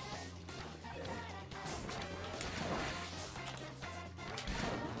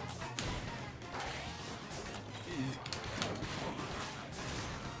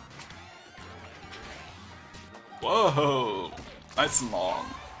 Whoa! Nice and long.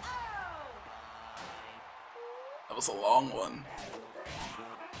 That was a long one.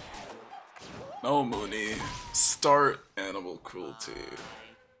 No, Mooney. Start animal cruelty.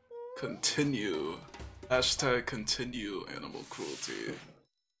 Continue. Hashtag continue animal cruelty.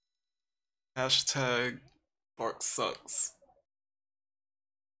 Hashtag bark sucks.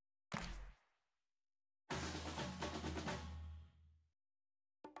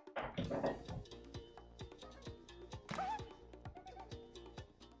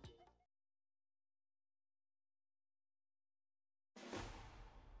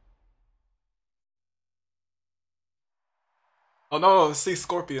 Oh no, see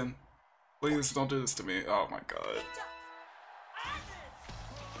Scorpion. Please don't do this to me. Oh my god.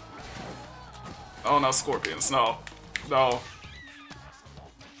 Oh no, Scorpions. No. No.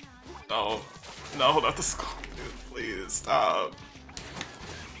 No. No, not the Scorpion. Please, stop.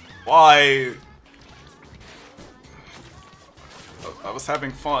 Why? I was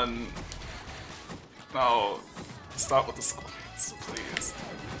having fun. No. Stop with the Scorpions, please.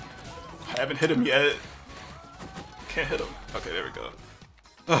 I haven't hit him yet. Can't hit him. Okay, there we go.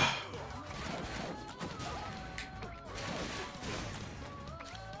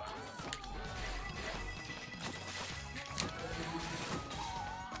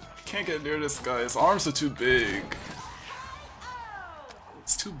 Can't get near this guy. His arms are too big.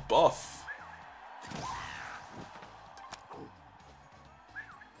 It's too buff.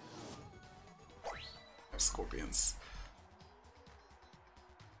 Scorpions.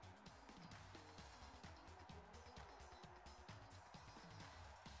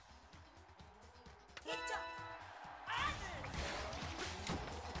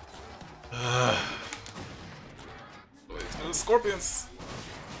 Wait, Scorpions.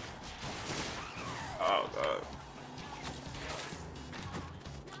 Oh god.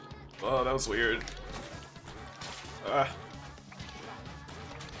 Oh, that was weird. Ah.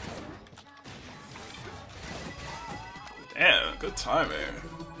 Damn, good timing.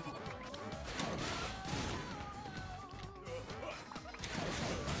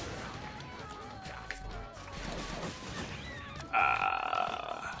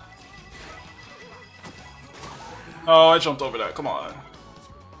 Ah. Oh, I jumped over that. Come on.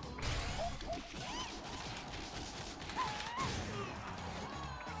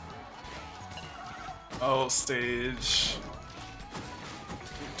 Oh, stage.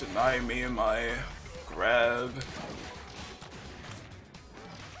 Deny me my grab.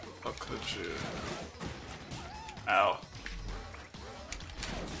 How could you? Ow.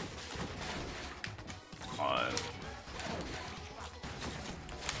 Come on.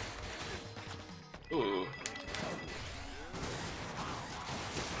 Ooh.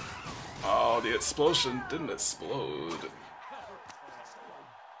 Oh, the explosion didn't explode.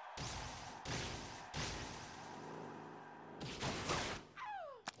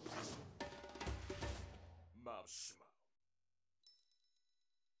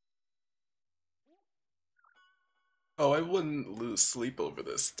 Oh, I wouldn't lose sleep over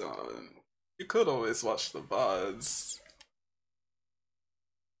this, Don. You could always watch the VODs.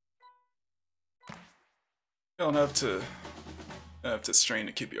 You don't have to strain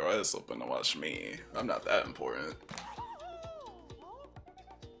to keep your eyes open to watch me. I'm not that important.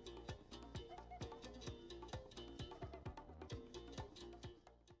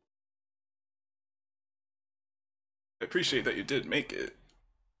 I appreciate that you did make it.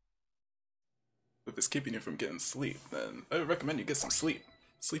 If it's keeping you from getting sleep, then I would recommend you get some sleep.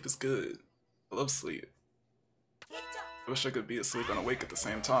 Sleep is good. I love sleep. I wish I could be asleep and awake at the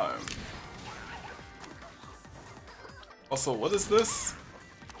same time. Also, what is this?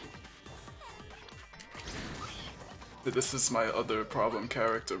 This is my other problem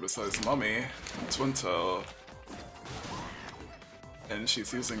character besides Mummy, m-trnl. And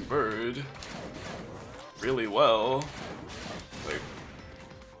she's using Bird really well. Like,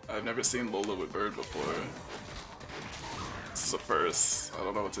 I've never seen Lola with Bird before. This is a first. I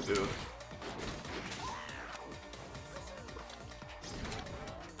don't know what to do.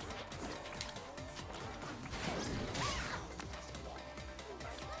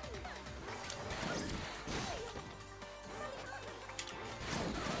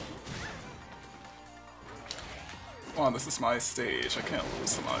 Come on, this is my stage. I can't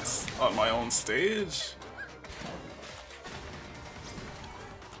lose on my own stage.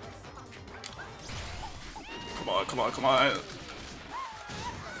 Come on, come on, come on.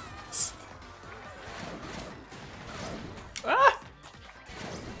 Ah!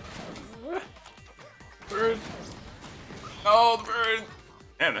 Bird. No, the bird.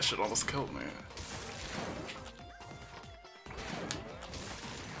 Man, that shit almost killed me.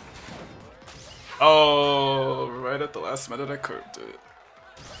 Oh, right at the last minute I curved it.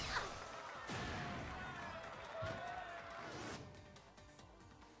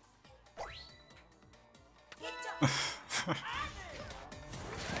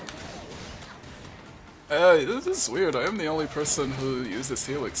 This is weird. I am the only person who uses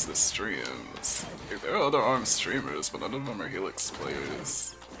Helix this streams. Like, there are other ARM streamers, but none of them are Helix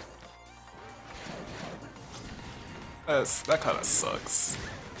players. That kind of sucks.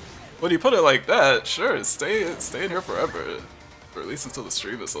 When you put it like that, sure, stay in here forever, or at least until the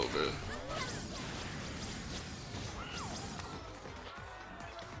stream is over.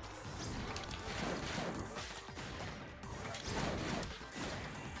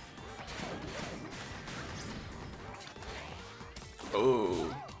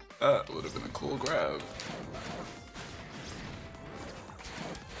 That would have been a cool grab.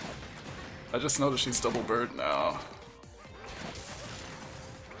 I just noticed she's double bird now.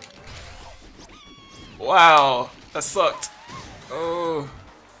 Wow, that sucked. Oh.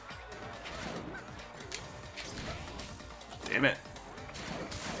 Damn it.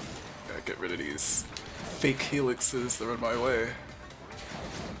 Gotta get rid of these fake helixes that are in my way.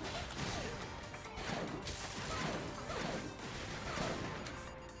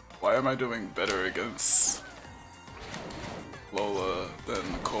 Why am I doing better against Lola than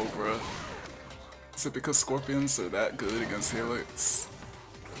Cobra? Is it because Scorpions are that good against Helix?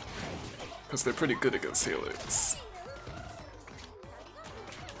 Because they're pretty good against Helix.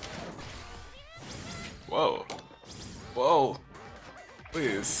 Whoa. Whoa.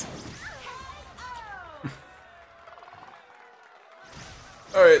 Please.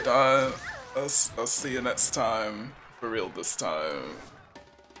 Alright, Don. I'll see you next time. For real this time.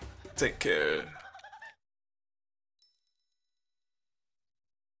 Take care.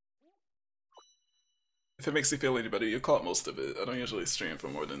 If it makes you feel any better, you caught most of it. I don't usually stream for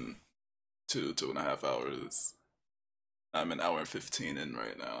more than 2.5 hours. I'm an hour and 15 in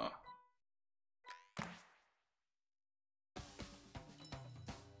right now.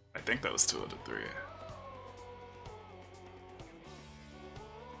 I think that was 2 out of 3.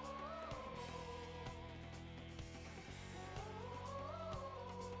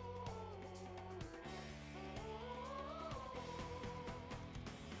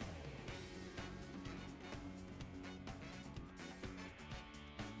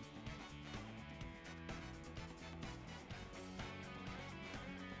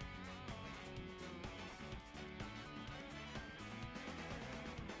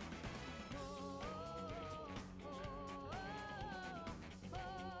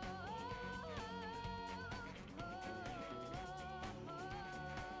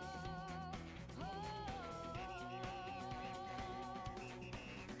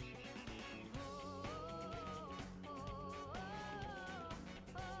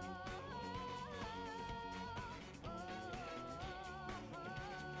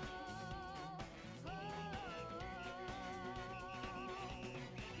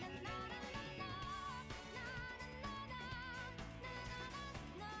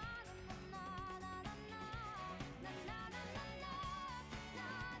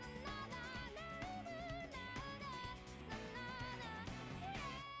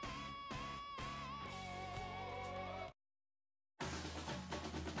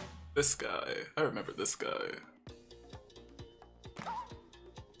 This guy. I remember this guy.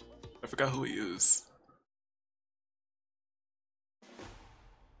 I forgot who he is.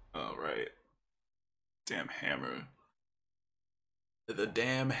 Oh, right. Damn hammer. The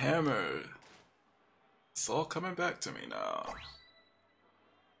damn hammer. It's all coming back to me now.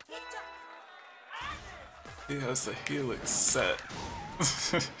 He has the Helix set.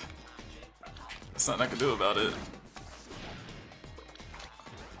 There's nothing I can do about it.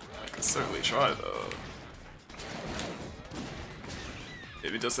 Certainly try though.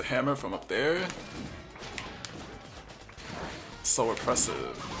 If he does a hammer from up there, so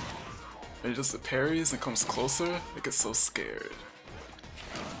oppressive. When he does the parries and comes closer, I get so scared.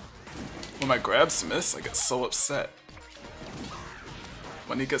 When my grabs miss, I get so upset.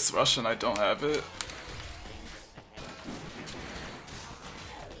 When he gets rushed and I don't have it.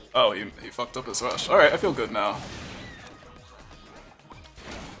 Oh, he fucked up his rush. Alright, I feel good now.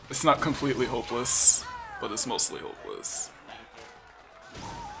 It's not completely hopeless, but it's mostly hopeless.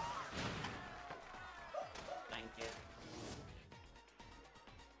 Thank you.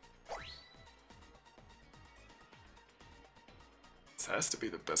 This has to be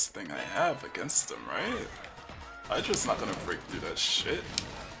the best thing I have against him, right? Hydra's not gonna break through that shit.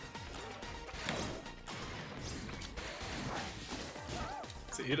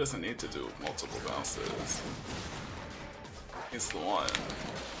 See, he doesn't need to do multiple bounces. He's the one.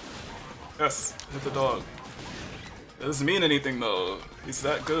 Yes, hit the dog. That doesn't mean anything though. He's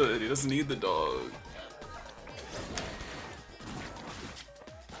that good. He doesn't need the dog.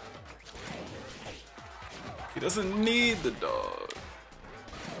 He doesn't need the dog.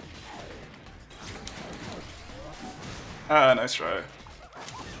 Ah, nice try.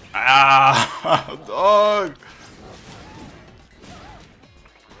 Ah, dog.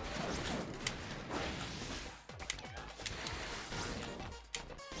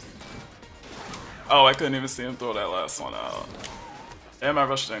 Oh, I couldn't even see him throw that last one out. And my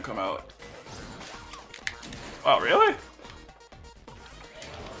rush didn't come out. Oh, really?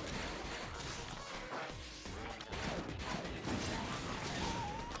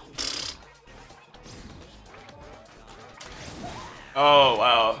 Oh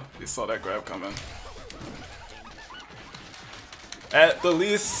wow, he saw that grab coming. At the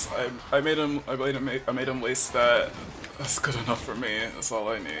least, I made him waste that. That's good enough for me. That's all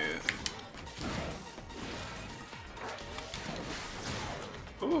I need.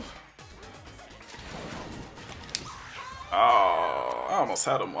 Ooh. Oh, I almost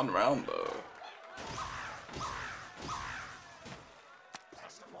had him one round though.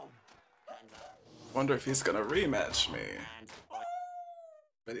 Wonder if he's gonna rematch me.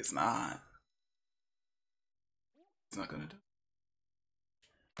 But he's not. He's not gonna do it.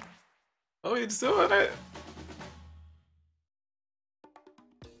 Oh, he's doing it!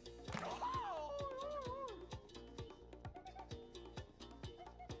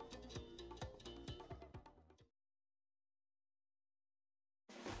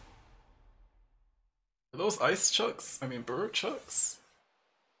 Are those ice chucks? I mean, bird chucks?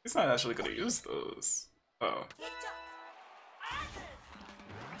 He's not actually gonna use those. Oh.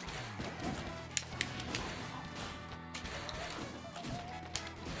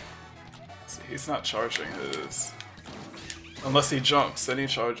 See, he's not charging his. Unless he jumps, then he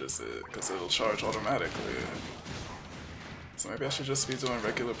charges it, because it'll charge automatically. So maybe I should just be doing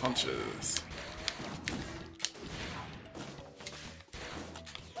regular punches.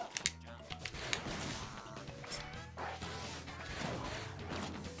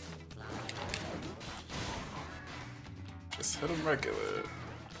 Just hit him regular.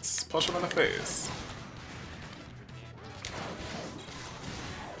 Just punch him in the face.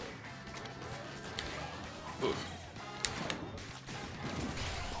 Oof.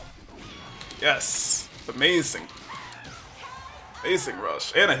 Yes! Amazing! Amazing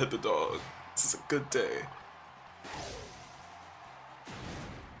rush. And I hit the dog. This is a good day.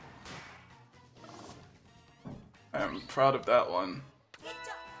 I'm proud of that one.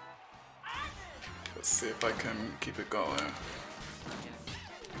 Let's see if I can keep it going.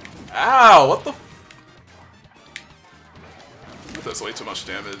 Ow! What the f— That's way too much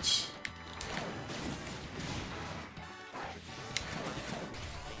damage.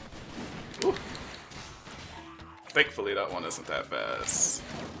 Ooh. Thankfully that one isn't that fast.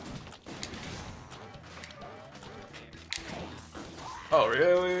 Oh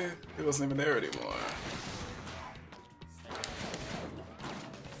really? He wasn't even there anymore.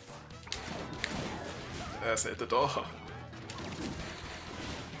 That's hit the dog.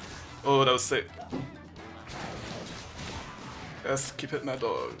 Oh, that was sick. Yes, keep hitting that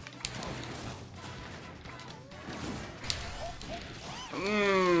dog.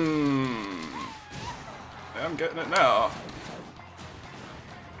 I'm getting it now.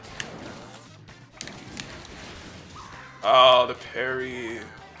 Oh, the parry.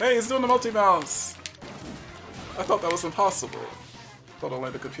 Hey, he's doing the multi-bounce! I thought that was impossible. I thought only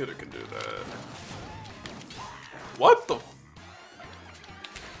the computer can do that. What the—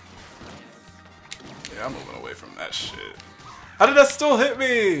 Yeah, I'm moving away from that shit. How did that still hit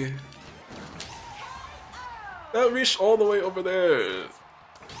me? That reached all the way over there.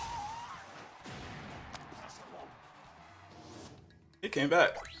 He came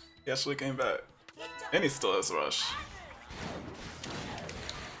back. He actually came back. And he still has rush.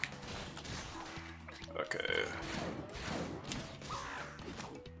 Okay.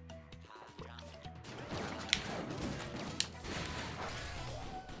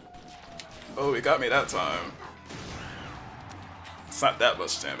 Oh, he got me that time. It's not that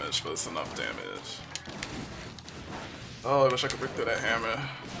much damage, but it's enough damage. Oh, I wish I could break through that hammer.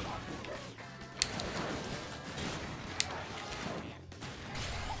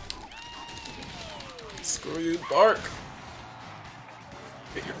 Screw you, Bark!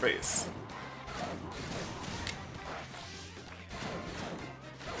 Hit your face.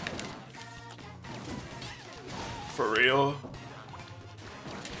 For real?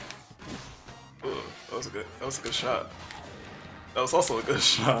 Ooh, that was a good shot. That was also a good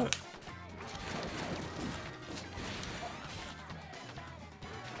shot.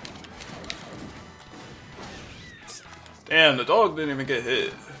 Damn, the dog didn't even get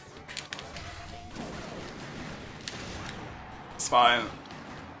hit. It's fine.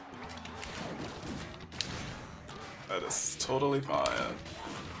 That is totally fine.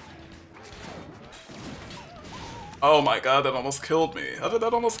 Oh my god, that almost killed me. How did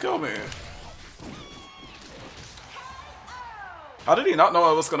that almost kill me? How did he not know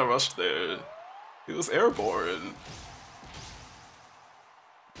I was gonna rush there? He was airborne.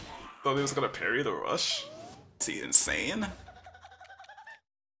 Thought he was gonna parry the rush? Is he insane?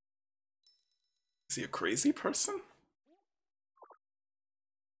 Is he a crazy person?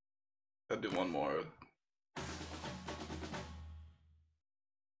 Gotta do one more.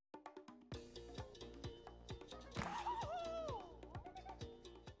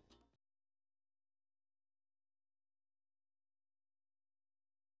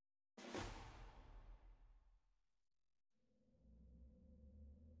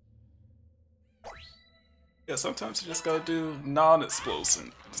 Yeah, sometimes you just gotta do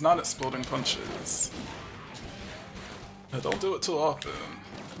non-exploding punches. Yeah, don't do it too often.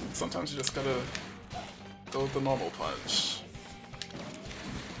 Sometimes you just gotta go with the normal punch.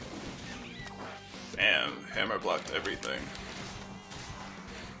 Damn, hammer blocked everything.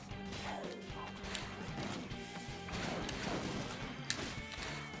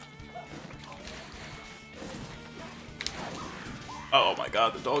 Oh my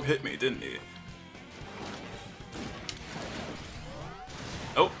god, the dog hit me, didn't he?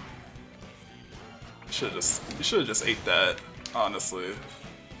 Oh. You should've just ate that, honestly.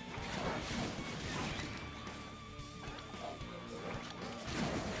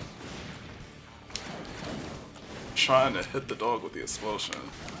 Trying to hit the dog with the explosion,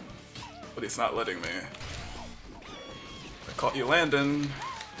 but he's not letting me. I caught you landing.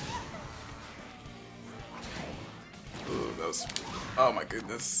 Ooh, that was... Oh my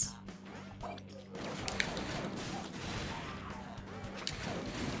goodness.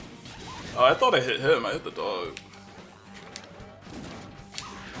 Oh, I thought I hit him. I hit the dog.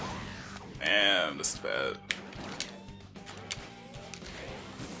 Damn, this is bad.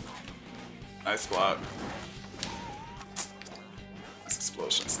 Nice block. These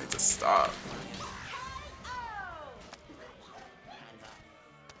explosions need to stop.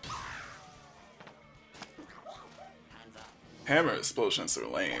 Hammer explosions are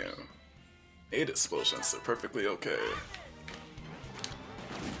lame. 8 explosions are perfectly okay.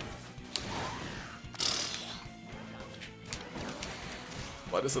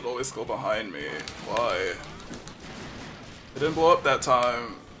 Why does it always go behind me? Why? It didn't blow up that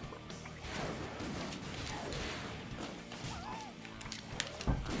time.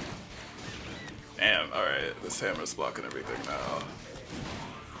 Damn, alright, this hammer's blocking everything now.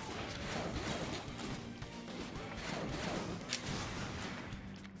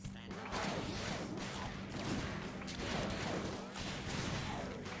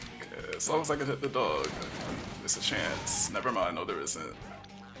 Okay, as long as I can hit the dog, there's a chance. Never mind, no there isn't.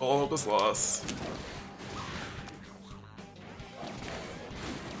 All hope is lost.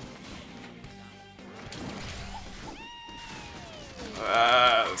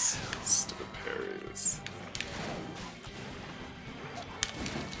 Ah, stupid parries.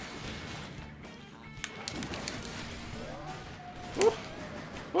 Ooh,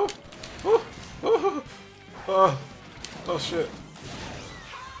 ooh, ooh, ooh. Oh shit.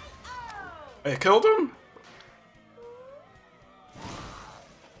 I killed him?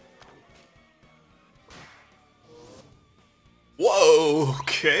 Whoa,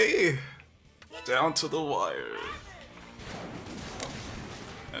 okay. Down to the wire.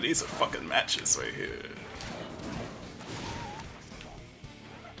 And these are fucking matches right here.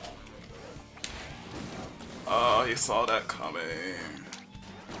 Oh, he saw that coming.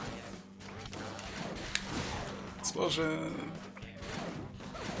 Explosion.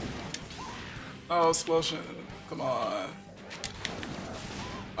 Oh, explosion. Come on.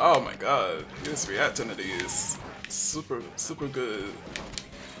 Oh my god, he was reacting to these. Super good.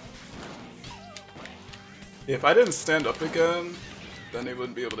 If I didn't stand up again, then he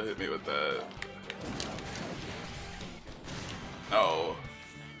wouldn't be able to hit me with that. No.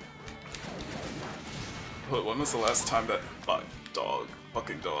 But when was the last time that... Fuck, dog.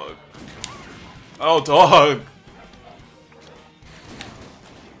 Fucking dog. Oh, dog!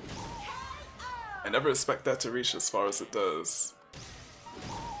 I never expect that to reach as far as it does.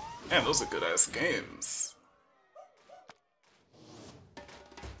 Man, those are good-ass games.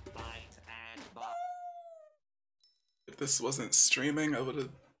 If this wasn't streaming, I would've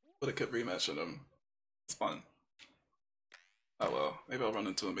kept rematching them. It's fun. Oh well, maybe I'll run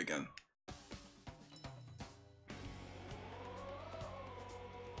into him again.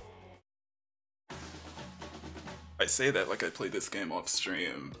 I say that like I play this game off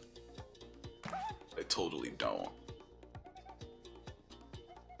stream. I totally don't.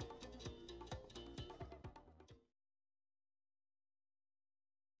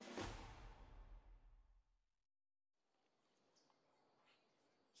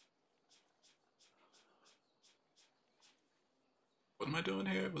 What am I doing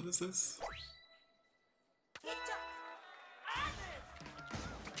here? What is this?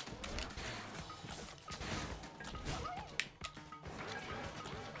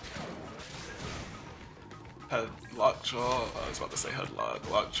 Head lockjaw, I was about to say headlock,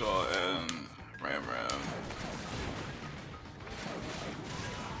 lockjaw and ram.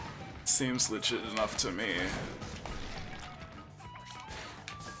 Seems legit enough to me.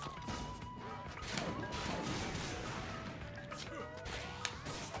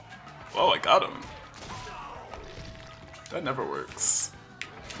 Oh, I got him. That never works.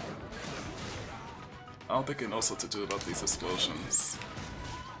 I don't think he knows what to do about these explosions.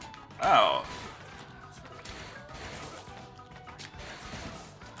 Ow!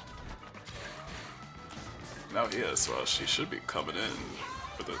 Now he has rush. He should be coming in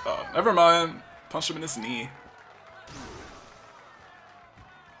with it. Oh, never mind. Punch him in his knee.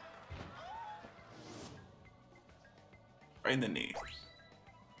 Right in the knee.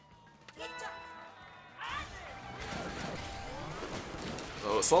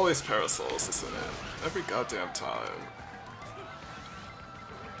 Oh, it's always parasols, isn't it? Every goddamn time.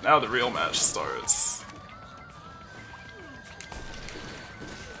 Now the real match starts.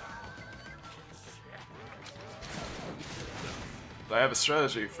 I have a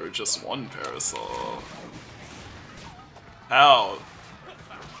strategy for just one parasol. How?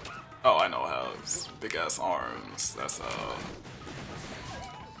 Oh, I know how. It's big ass arms. That's how.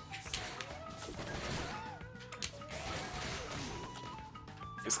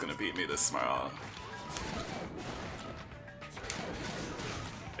 He's gonna beat me this round.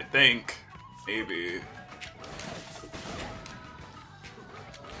 I think. Maybe.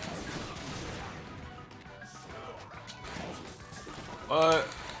 What?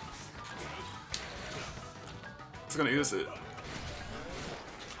 He's gonna use it.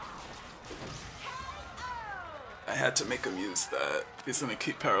 I had to make him use that. He's gonna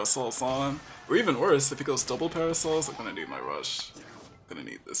keep parasols on. Or even worse, if he goes double parasols, I'm gonna need my rush. I'm gonna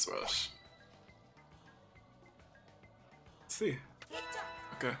need this rush. Let's see.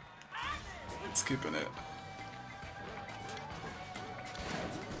 Okay. He's keeping it.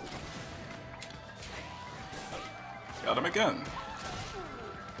 Got him again.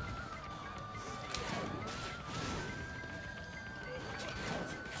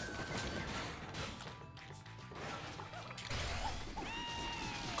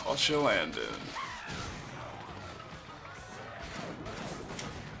 Caught you landing.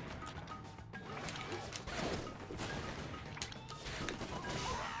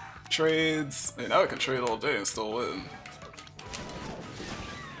 Trades. Hey, now I can trade all day and still win.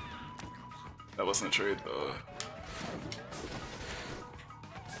 That wasn't a trade though.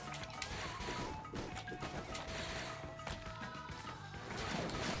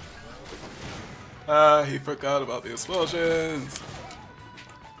 Ah, he forgot about the explosions.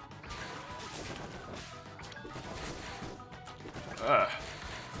 Ah.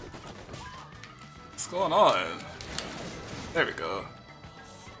 What's going on? There we go.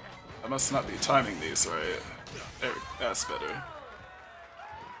 I must not be timing these right. There, that's better.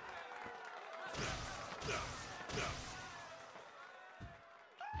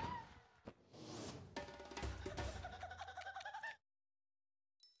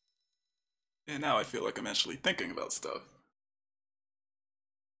 And now I feel like I'm actually thinking about stuff.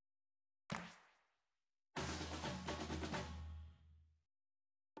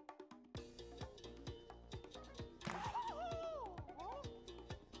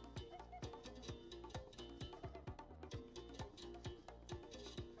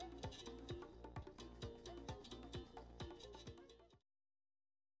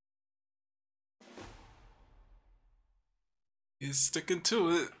 He's sticking to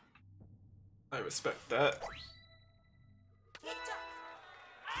it. I respect that.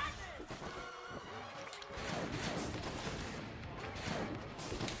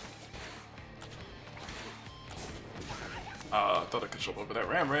 I thought I could jump over that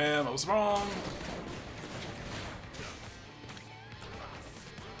ram. I was wrong.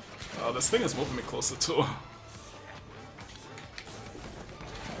 This thing is moving me closer to him.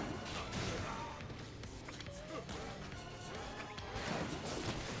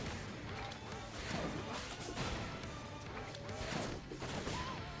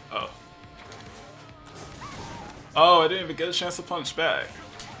 Oh, I didn't even get a chance to punch back.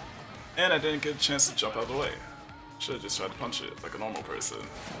 And I didn't get a chance to jump out of the way. Should've just tried to punch it like a normal person.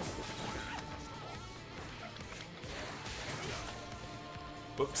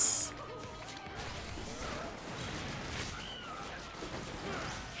 Whoops.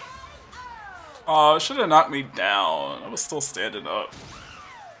 Oh, it should've knocked me down. I was still standing up.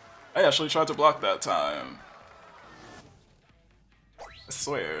 I actually tried to block that time. I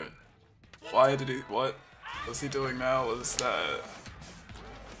swear. Why did he- what? What's he doing now? What is that?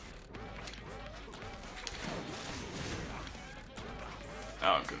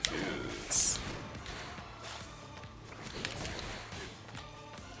 Now I'm confused.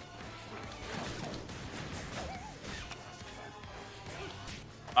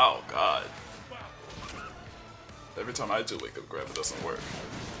 Oh god. Every time I do wake up grab, it doesn't work.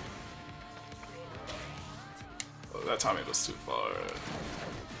 Oh, that timing was too far.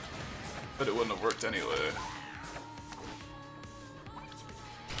 But it wouldn't have worked anyway.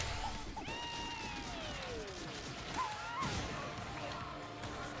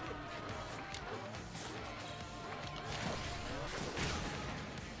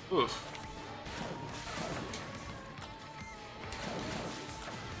 Oof.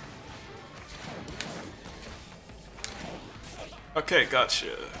 Okay, gotcha.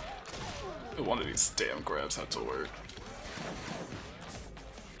 One of these damn grabs had to work.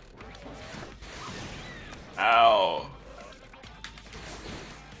 Ow.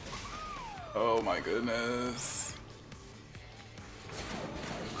 Oh my goodness.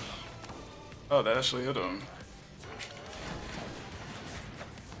 Oh, that actually hit him.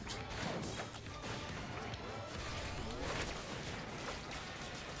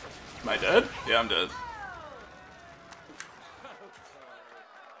 Am I dead? Yeah, I'm dead.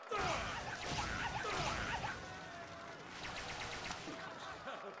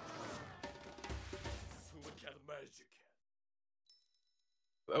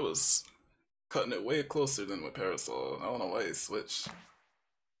 That was cutting it way closer than with Parasol. I don't know why he switched.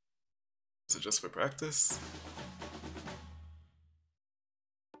 Is it just for practice?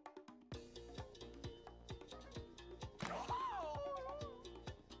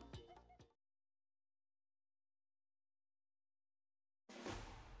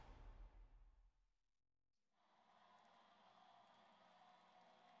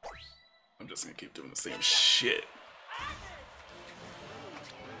 I'm just gonna keep doing the same shit.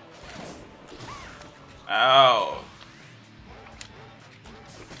 Ow.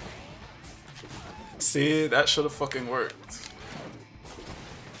 See, that should have fucking worked.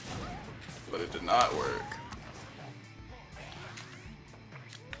 But it did not work.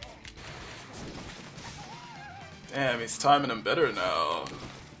 Damn, he's timing him better now.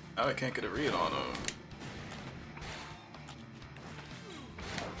 Now I can't get a read on him.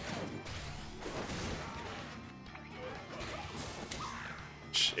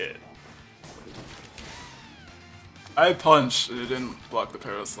 Shit. I punched and it didn't block the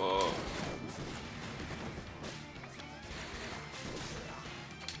Parasol.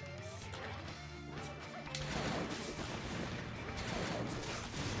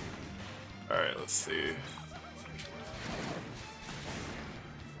 Alright, let's see.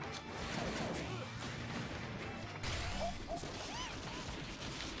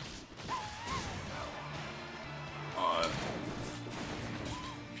 On.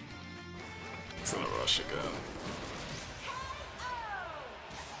 He's gonna rush again.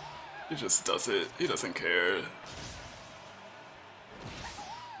 He just does it. He doesn't care.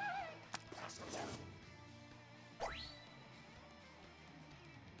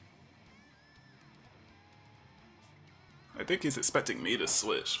 I think he's expecting me to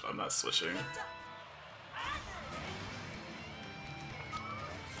switch, but I'm not switching.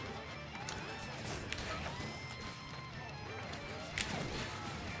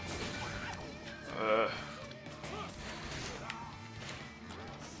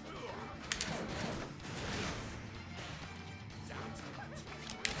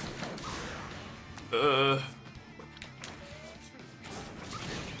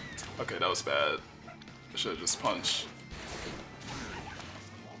 Okay, that was bad. I should've just punched.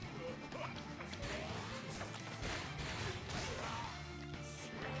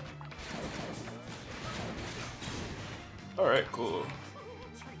 Alright, cool.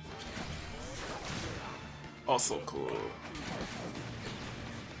 Also cool.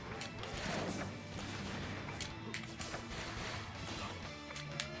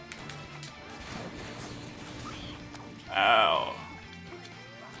 Ow.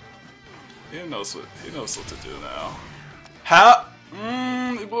 He knows what to do now. How?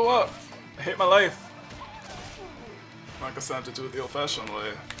 He blew up. I hate my life. I'm not gonna have to do it the old-fashioned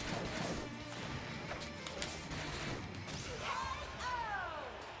way.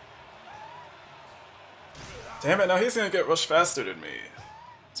 Damn it, now he's gonna get rushed faster than me.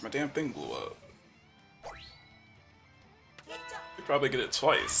 Cause my damn thing blew up. He'd probably get it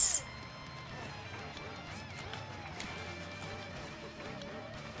twice.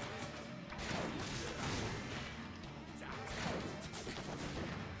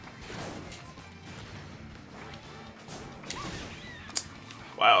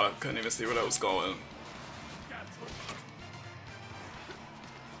 Wow, I couldn't even see where that was going.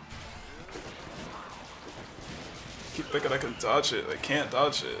 Keep thinking I can dodge it. I can't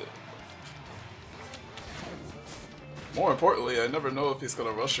dodge it. More importantly, I never know if he's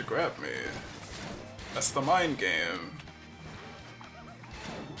gonna rush or grab me. That's the mind game.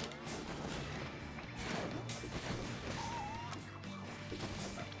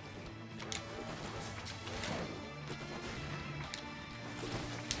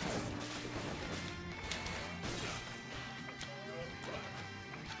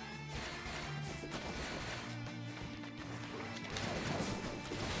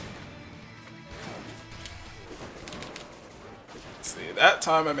 See, that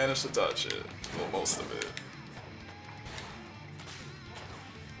time I managed to dodge it. Well, most of it.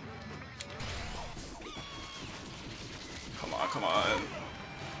 Come on, come on.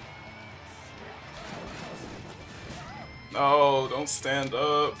 No, don't stand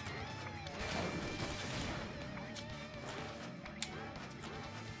up.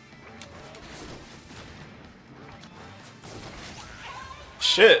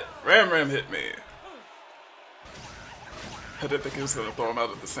 Shit! Ram hit me. I didn't think he was gonna throw him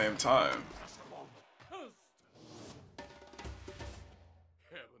out at the same time.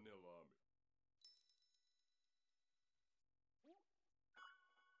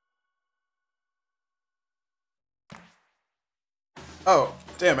 Oh,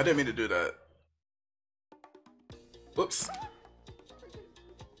 damn, I didn't mean to do that. Whoops.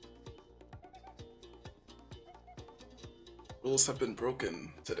 Rules have been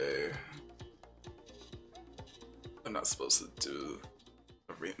broken today. I'm not supposed to do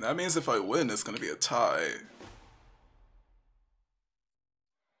a that means if I win, it's gonna be a tie.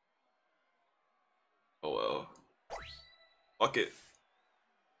 Oh well. Fuck it.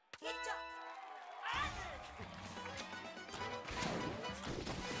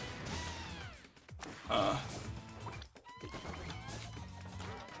 Come on.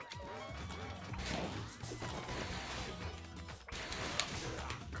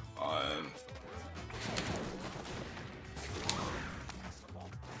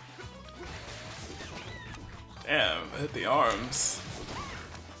 Damn, I hit the arms.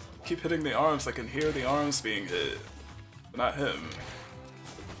 Keep hitting the arms, I can hear the arms being hit. But not him.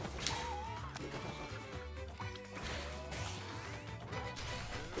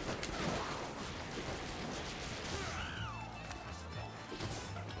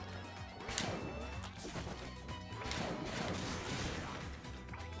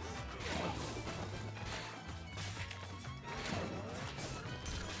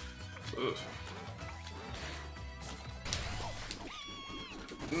 Oof.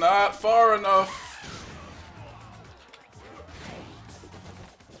 Not far enough.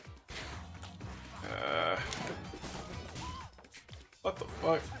 What the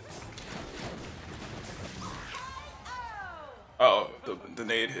fuck? Oh, the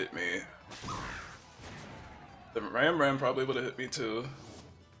nade hit me. The Ram probably would have hit me too.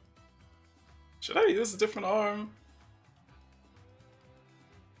 Should I use a different arm?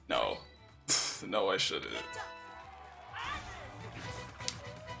 No. No, I shouldn't.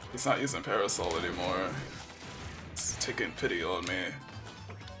 He's not using Parasol anymore. He's taking pity on me.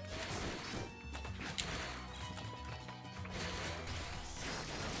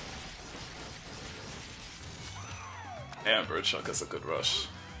 And Birdshot is a good rush.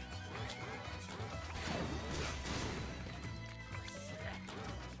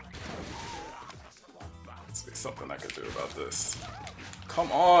 Must be something I could do about this.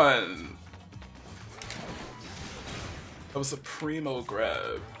 Come on! That was a primo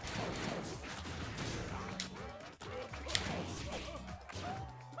grab.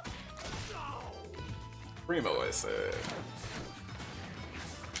 Primo, I say.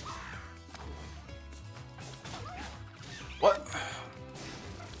 What?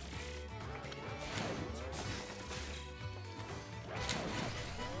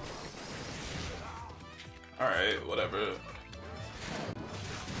 Alright, whatever.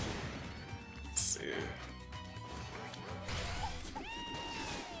 Let's see.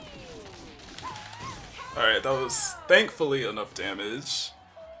 Alright, that was thankfully enough damage.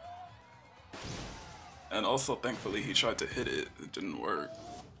 And also thankfully he tried to hit it, it didn't work.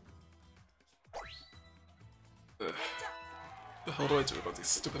 Ugh. What the hell do I do about these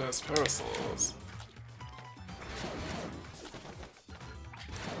stupid ass parasols?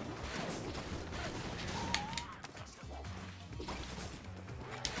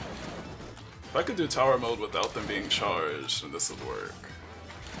 If I could do tower mode without them being charged, then this would work.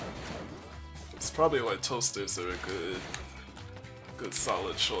 It's probably why toasters are a good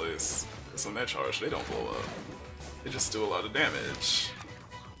solid choice. Because when they're charged, they don't blow up. They just do a lot of damage.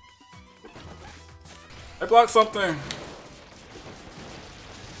 I blocked something!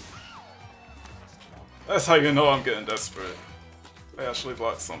 That's how you know I'm getting desperate. I actually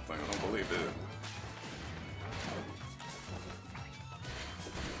blocked something, I don't believe it.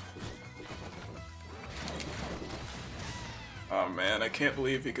 Oh man, I can't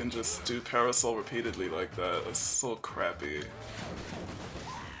believe you can just do Parasol repeatedly like that. That's so crappy.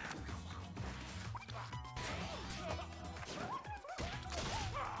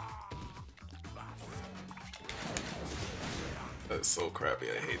 That's so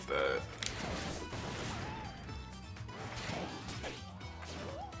crappy, I hate that.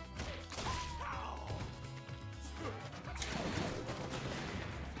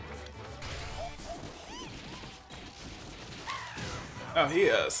 Oh, he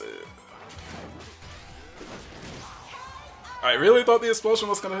has it. I really thought the explosion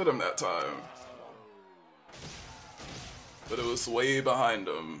was gonna hit him that time. But it was way behind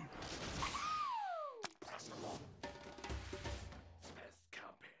him.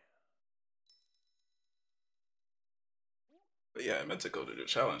 But yeah, I meant to go to the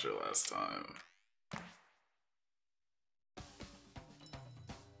Challenger last time.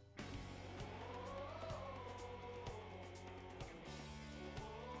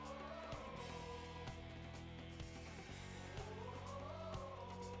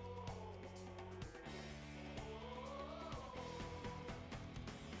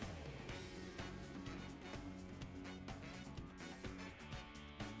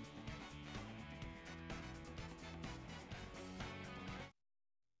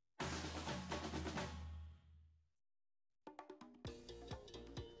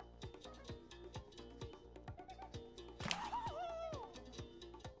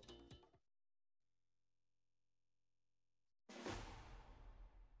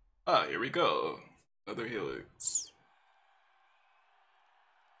 Ah, here we go. Another Helix.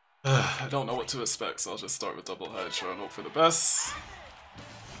 I don't know what to expect, so I'll just start with double Hydra and hope for the best.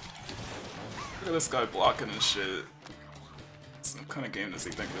 Look at this guy blocking and shit. What kind of game does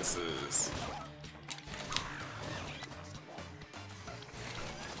he think this is?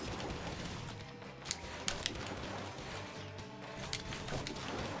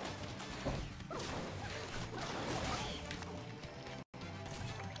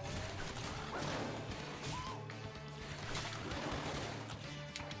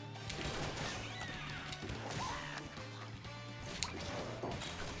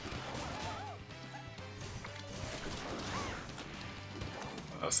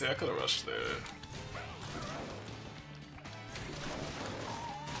 Oh, see, I could have rushed there.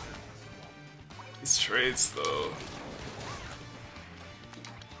 These trades, though.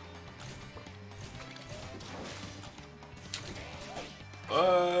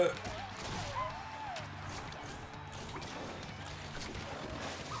 But...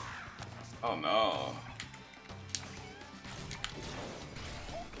 oh no.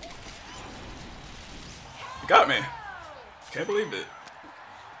 You got me! Can't believe it.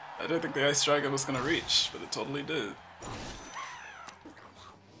 I didn't think the Ice Dragon was gonna reach, but it totally did.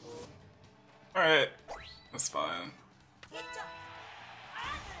 Alright, that's fine.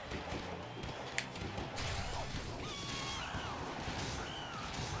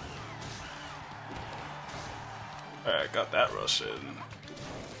 Alright, got that rush in.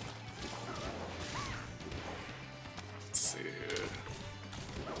 Let's see here.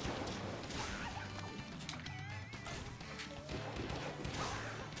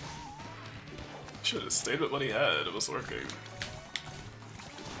 Should have stayed with what he had, it was working.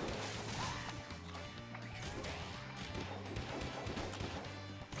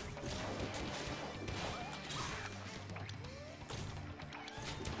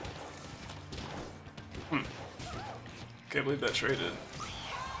 Can't believe that traded.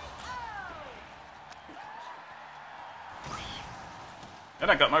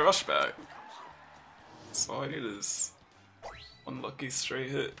 And I got my rush back. So all I need is one lucky stray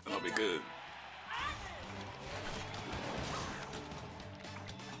hit and I'll be good.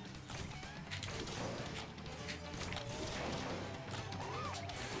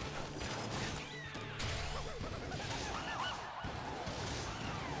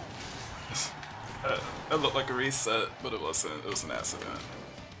 That looked like a reset, but it wasn't. It was an accident.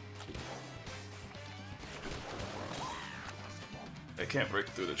 I can't break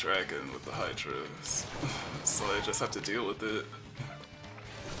through the dragon with the Hydras, so I just have to deal with it.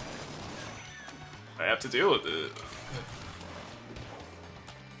 I have to deal with it.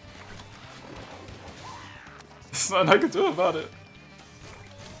 There's nothing I can do about it.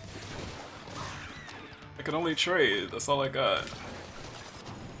 I can only trade, that's all I got.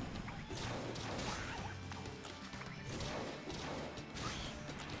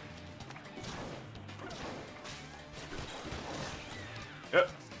 Yep.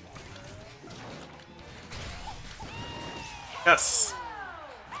 Yes.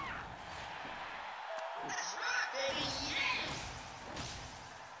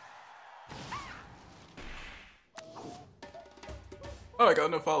 Oh, I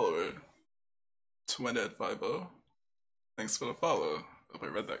got no follower. Twined50. Thanks for the follow. Hope I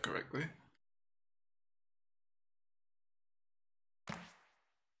read that correctly.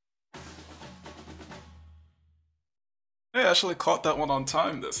 I actually caught that one on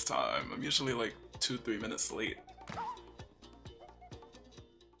time this time. I'm usually like 2-3 minutes late.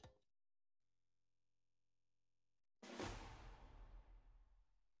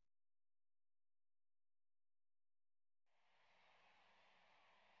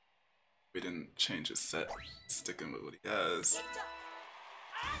 he didn't change his set, sticking with what he has.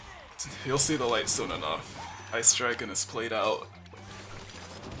 He'll see the light soon enough. Ice Dragon is played out.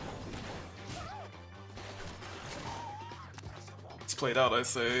 It's played out, I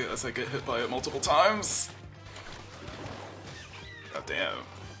say, as I get hit by it multiple times. God damn.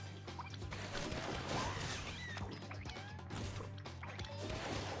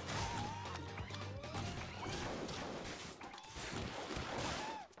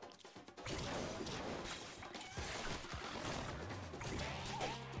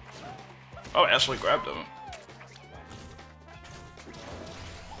 Oh, Ashley grabbed him.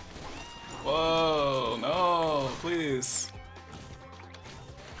 Whoa, no, please.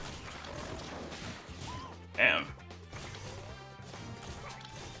 Damn.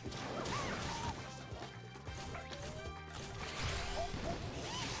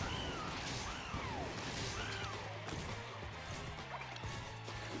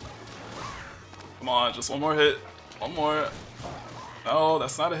 Come on, just one more hit. One more. No,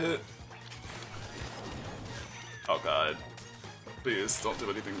 that's not a hit. Oh god. Please don't do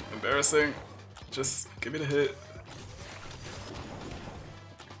anything embarrassing. Just give me the hit.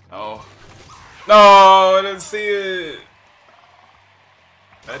 No. No, I didn't see it.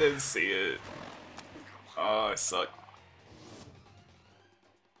 I didn't see it. Oh, I suck.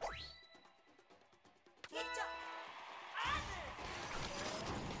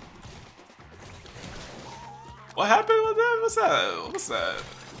 What happened with that? What's that? What's that?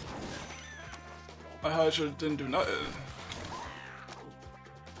 My Hydra didn't do nothing.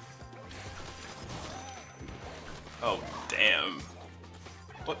 Oh, damn.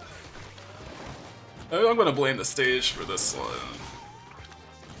 What? I'm gonna blame the stage for this one.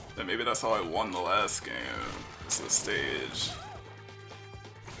 And maybe that's how I won the last game. It's the stage.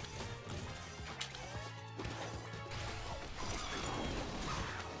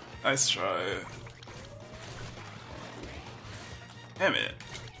 Nice try. Damn it.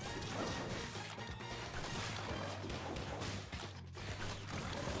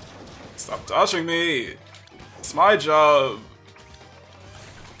 Stop dodging me! It's my job!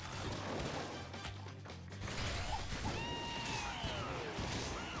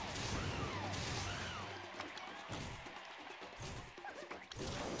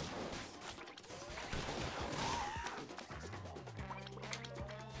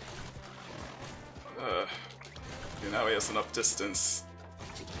 Okay, now he has enough distance.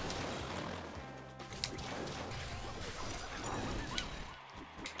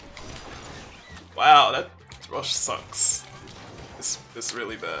 Wow, that rush sucks. It's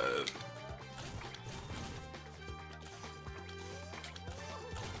really bad.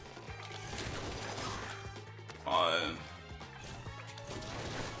 Come on.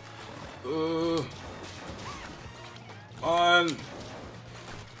 Ooh. Come on.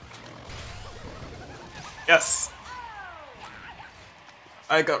 Yes.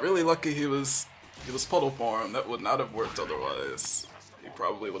 I got really lucky he was puddle form. That would not have worked otherwise. He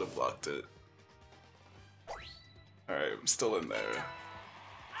probably would have blocked it. Alright, I'm still in there.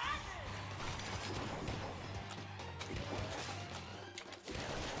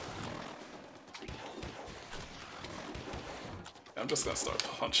 I'm just gonna start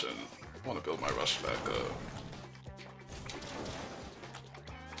punching. I want to build my rush back up.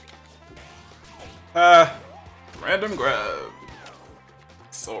 Ah! Random grab.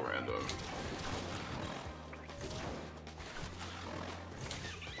 So random.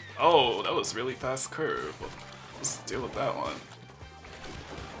 Oh, that was really fast curve. Let's deal with that one.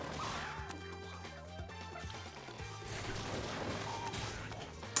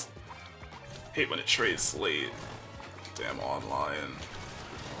 Hate when it trades late. Damn online.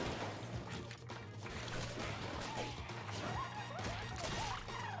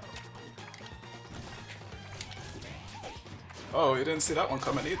 Oh, you didn't see that one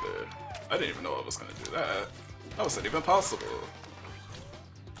coming either. I didn't even know I was gonna do that. How was that even possible?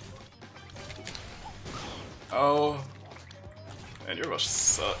 Oh. Man, your rush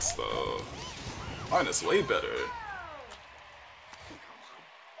sucks though. Mine is way better.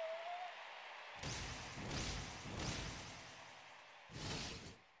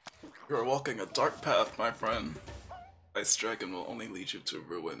 You are walking a dark path, my friend. Ice Dragon will only lead you to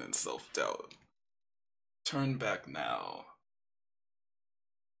ruin and self-doubt. Turn back now.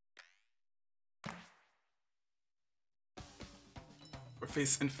 Or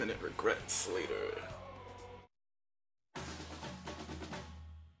face infinite regrets later.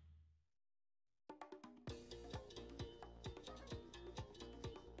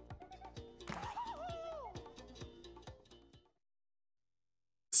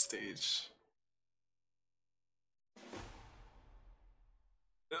 Stage.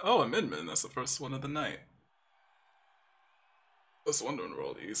 Oh, a Min-Min, that's the first one of the night. I was wondering where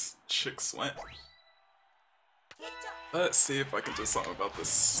all these chicks went. Let's see if I can do something about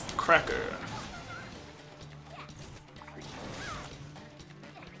this cracker.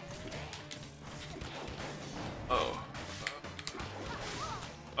 Oh.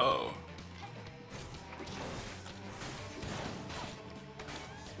 Oh.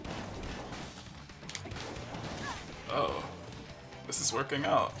 Oh. This is working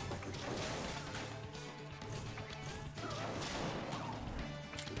out.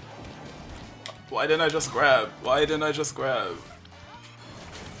 Why didn't I just grab? Why didn't I just grab?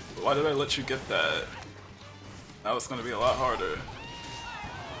 Why did I let you get that? Now it's gonna be a lot harder.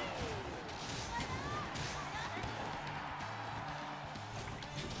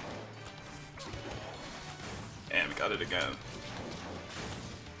 And we got it again.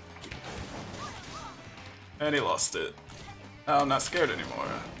 And he lost it. Now I'm not scared anymore.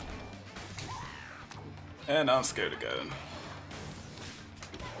 And now I'm scared again.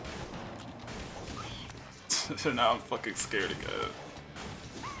 Now I'm fucking scared again.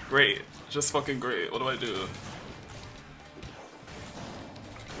 Great. Just fucking great. What do I do?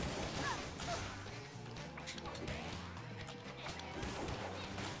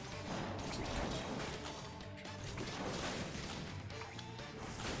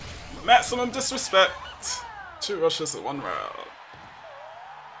 Maximum disrespect! 2 rushes in 1 round.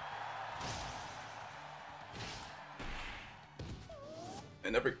 I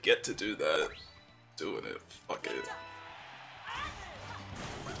never get to do that. Doing it. Fuck it.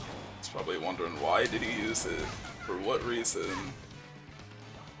 He's probably wondering why did he use it? For what reason?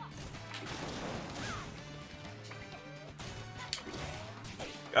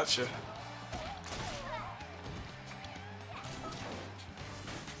 Gotcha.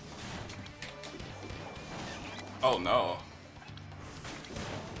 Oh no.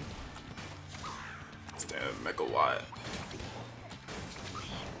 Damn, Megawatt.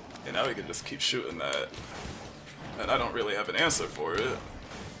 And now we can just keep shooting that. And I don't really have an answer for it.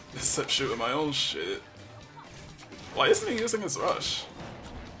 Except shooting my own shit. Why isn't he using his rush?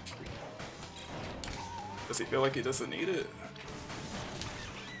 Does he feel like he doesn't need it?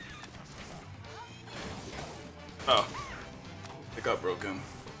 Oh. It got broken.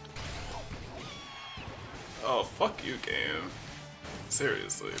 Oh, fuck you, game.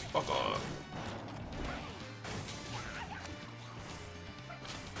 Seriously, fuck off.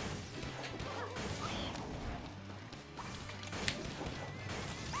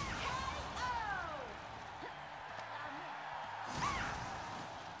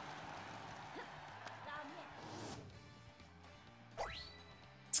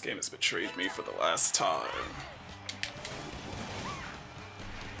 This game has betrayed me for the last time.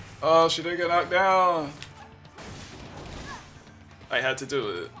 Oh, she didn't get knocked down. I had to do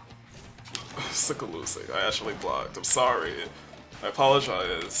it. Sick of losing. I actually blocked. I'm sorry. I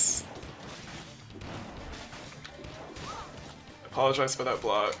apologize. I apologize for that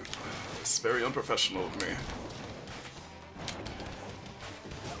block. It's very unprofessional of me.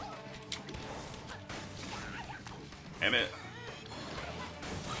 Damn it.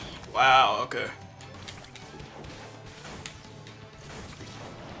 Wow, okay.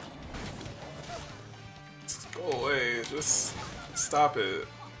 Just go away. Just stop it.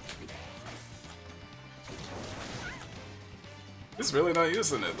 He's really not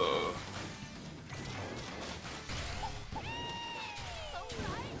using it though.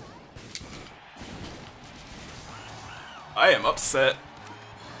 I am upset.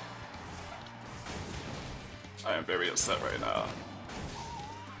 I am very upset right now.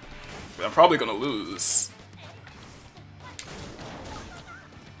 I'm probably gonna lose.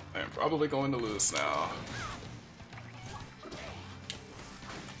 I am probably going to lose now.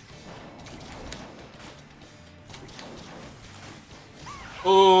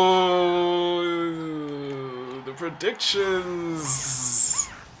 Oh, the predictions.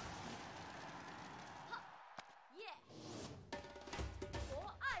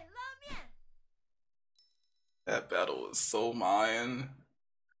 That battle was so mine.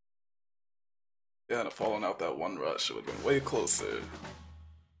 Yeah, I'd have fallen out that 1 rush. It would have been way closer.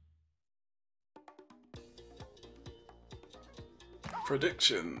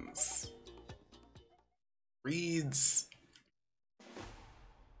 Predictions. Reads.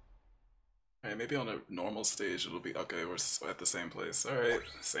 Alright, maybe on a normal stage it'll be okay, we're at the same place. Alright,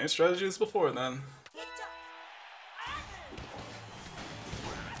 same strategy as before then.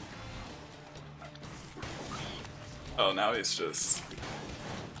 Oh, now he's just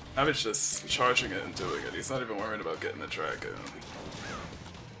charging it and doing it. He's not even worried about getting the track in.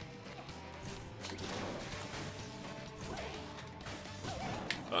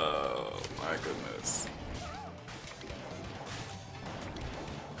 Oh my goodness.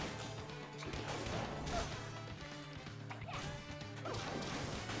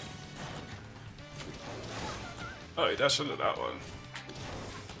 Oh, he dashed into that one.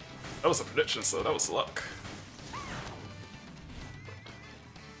 That was a prediction, so that was luck.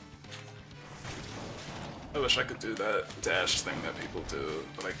 I wish I could do that dash thing that people do,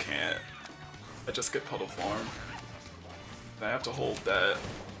 but I can't. I just get puddle form. I have to hold that.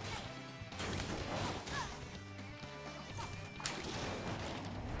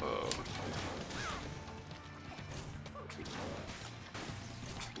 Oh.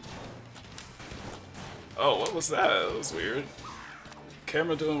 Oh, what was that? That was weird.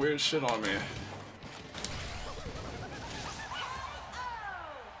 Camera doing weird shit on me.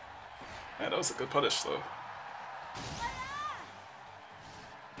 Man, that was a good punish though.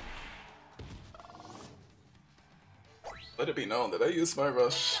 Let it be known that I used my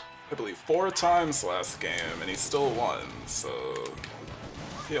rush, I believe, 4 times last game, and he still won, so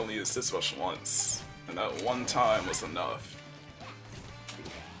he only used his rush once, and that one time was enough.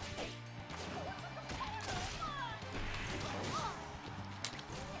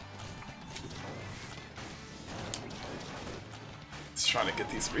 He's trying to get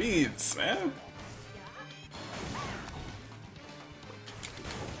these reads, man.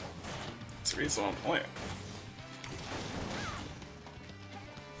 These reads are on point.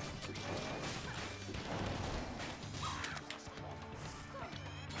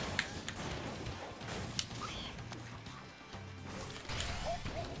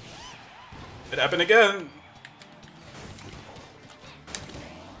 It happened again!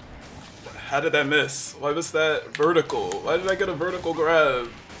 How did I miss? Why was that vertical? Why did I get a vertical grab?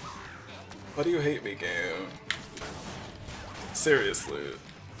 Why do you hate me, game? Seriously.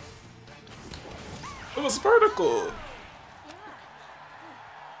 It was vertical!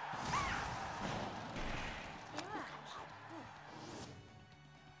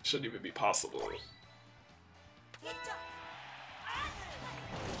 Shouldn't even be possible.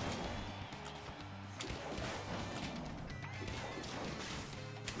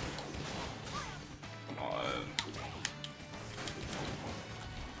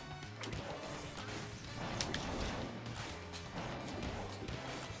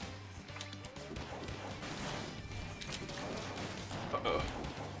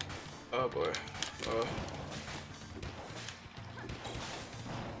 Oh boy. Oh,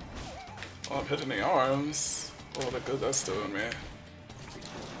 I'm hitting the arms. Oh, the good that's doing me.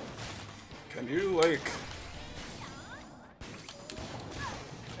 Can you, like...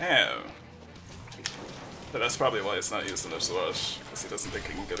 Damn. But that's probably why it's not using his rush, because he doesn't think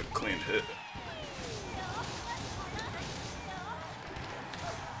he can get a clean hit.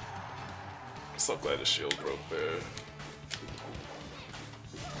 I'm so glad the shield broke there.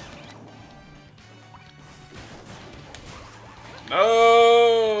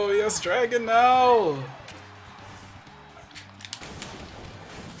 No! He has dragon now!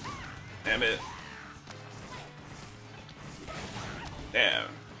 Damn it. Damn.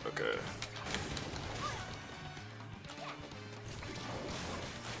 Okay.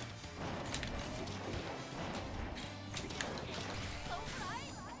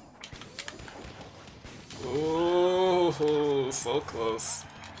 Ooh, so close.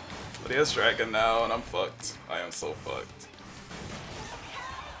 But he has dragon now and I'm fucked. I am so fucked.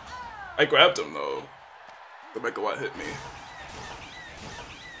 I grabbed him though. The megawatt hit me.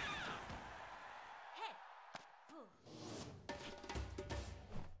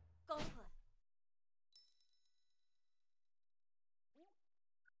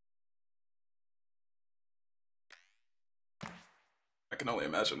 I can only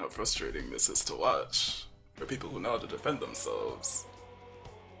imagine how frustrating this is to watch for people who know how to defend themselves.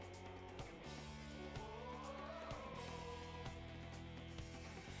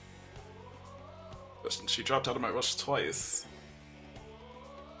 She dropped out of my rush twice.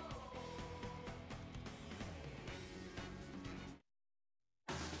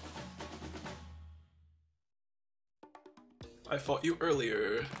 I fought you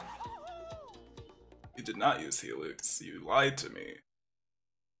earlier. You did not use Helix. You lied to me.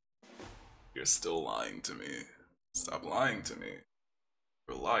 You're still lying to me. Stop lying to me.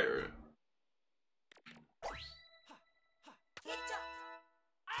 You're a liar. You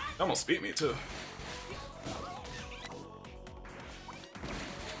almost beat me too.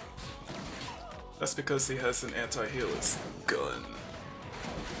 That's because he has an anti-Helix gun.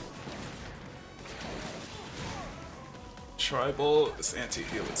 Tribal is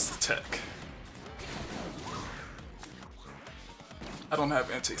anti-Helix tech. I don't have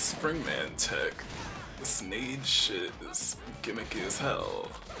anti-Springman tech. This nade shit is gimmicky as hell.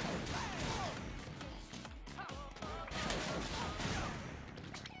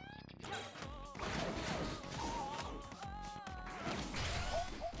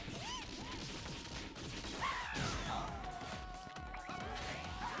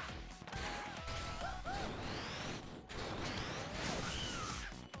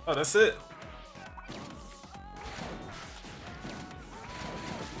 Oh, that's it.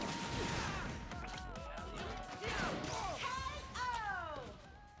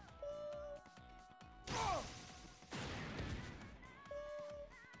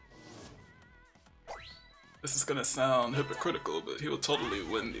 This is gonna sound hypocritical, but he will totally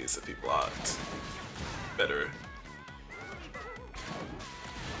win these if he blocked better.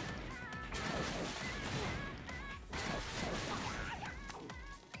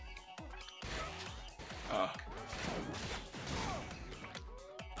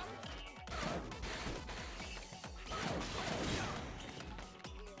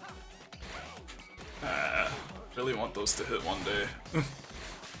 Really want those to hit one day.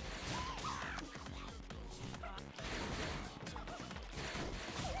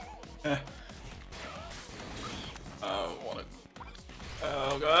 Wanna...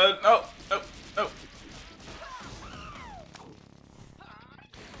 Oh god, no, no, no.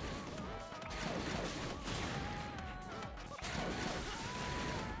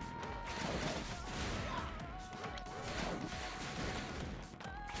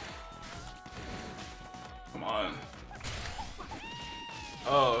 Come on.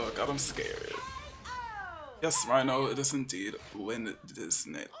 Oh god, I'm scared. Yes, Rhino, it is indeed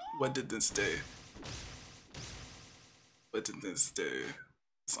Wednesday. When did this day? When did this day?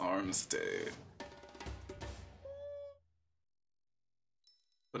 It's Arms Day.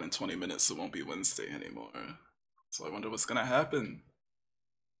 But in 20 minutes it won't be Wednesday anymore. So I wonder what's gonna happen.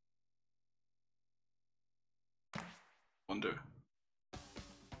 Wonder.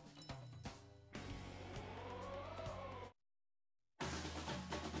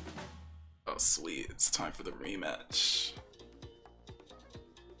 Oh sweet, it's time for the rematch.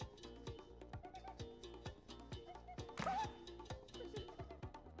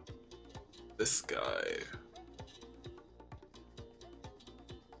 This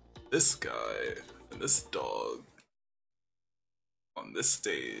guy, and this dog on this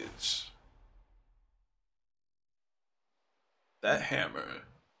stage. That hammer.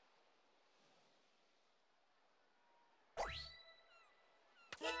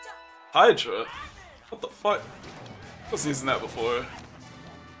 Hydra? What the fuck? I was using that before.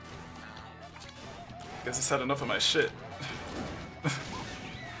 Guess it's had enough of my shit.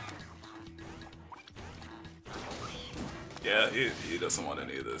 Yeah, he doesn't want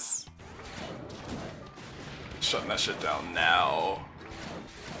any of this. Shutting that shit down now.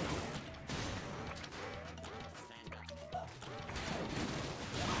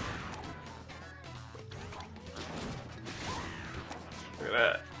 Look at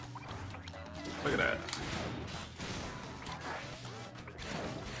that. Look at that.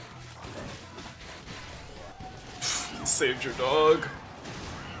 You saved your dog.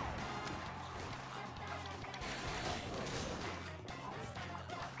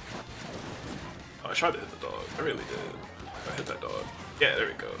 I tried to hit the dog. I really did. I hit that dog. Yeah, there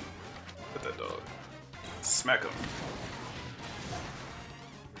we go. Hit that dog. Smack him.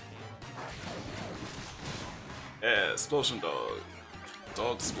 Yeah, explosion dog.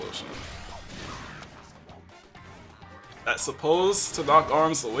 Dog explosion. That's supposed to knock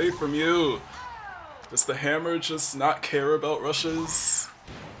arms away from you. Does the hammer just not care about rushes?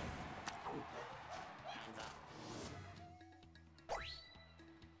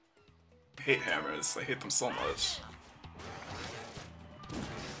 I hate hammers. I hate them so much.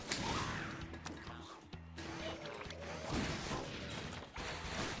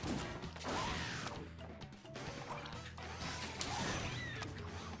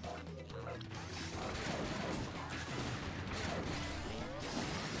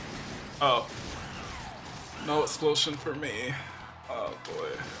 Oh. No explosion for me. Oh boy.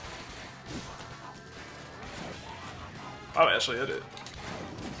 Oh, I actually hit it.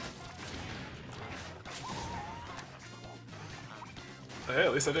 Hey,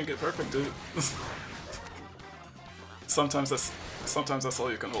 at least I didn't get perfect, dude. Sometimes that's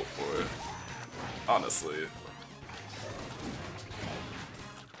all you can hope for. Honestly.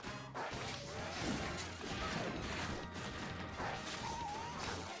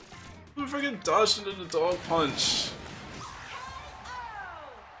 I freaking dodged into the dog punch.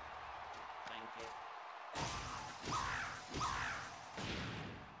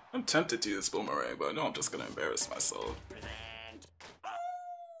 I'm tempted to use boomerang, but I know I'm just gonna embarrass myself.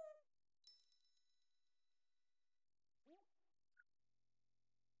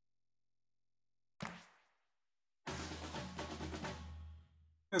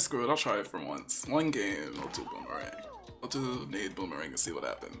 Yeah, screw it, I'll try it for once. One game, I'll do boomerang. I'll do nade boomerang and see what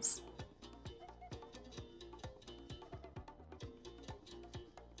happens.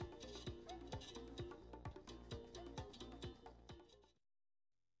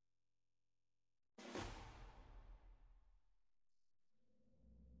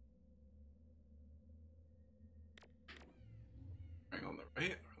 Boomerang on the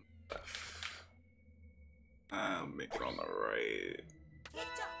right or on the left? I'll make it on the right.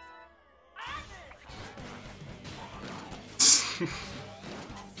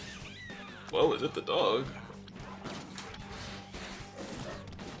 Well, it hit the dog.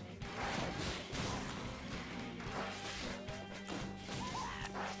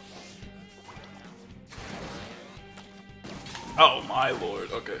 Oh my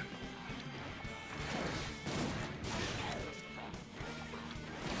lord, okay.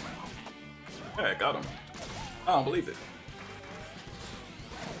 Hey, I got him. I don't believe it.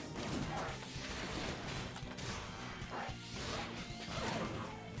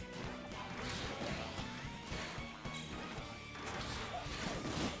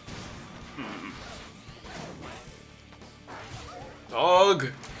 Dog!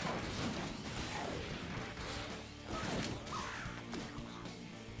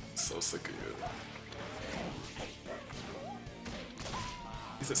 So sick of you.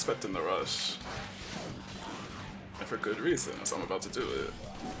 He's expecting the rush. And for good reason, as I'm about to do it.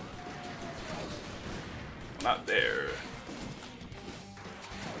 Not there.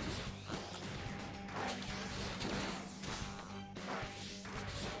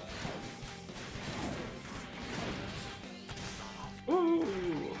 Ooh!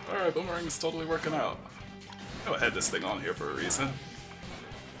 Alright, boomerang is totally working out. I had this thing on here for a reason.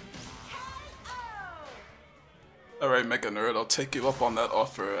 Alright, Mega Nerd, I'll take you up on that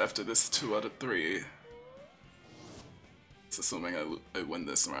offer after this 2 out of 3. It's assuming I win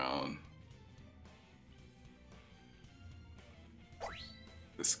this round.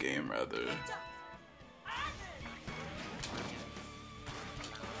 This game, rather.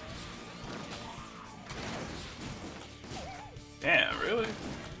 Damn, really?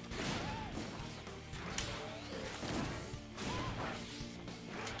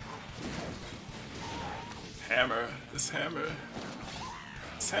 Hammer. This hammer.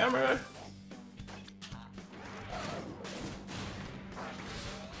 This hammer.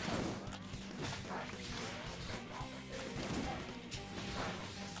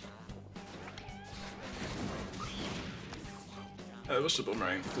 I wish the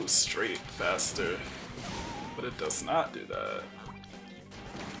boomerang flew straight faster, but it does not do that.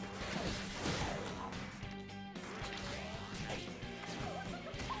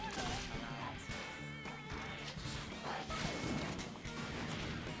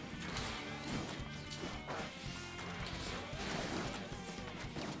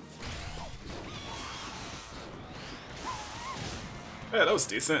 Yeah, that was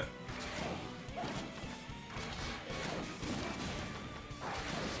decent.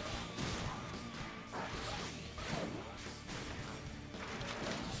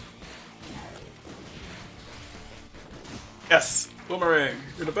 Yes! Boomerang!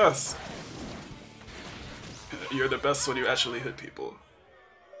 You're the best! You're the best when you actually hit people.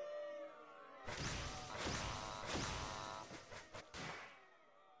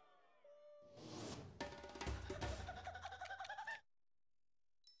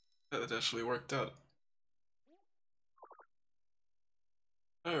 That actually worked out.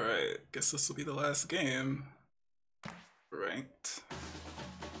 Alright, guess this will be the last game. Ranked.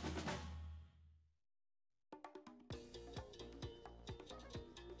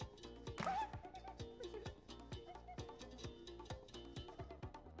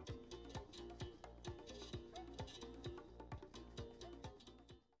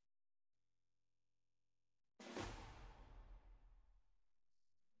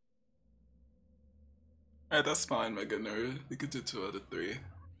 Alright, that's fine, Mega Nerd. We could do 2 out of 3.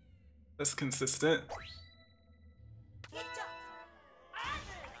 That's consistent.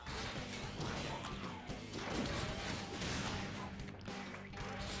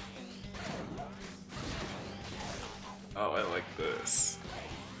 Oh, I like this.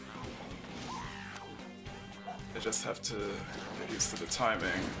 I just have to get used to the timing.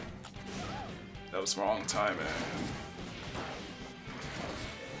 That was wrong timing.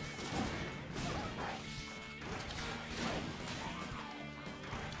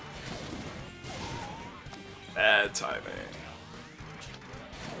 Bad timing.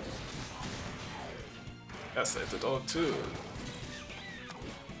 I saved the dog too.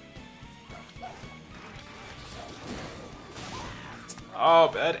 Oh,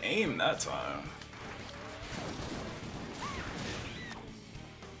 bad aim that time.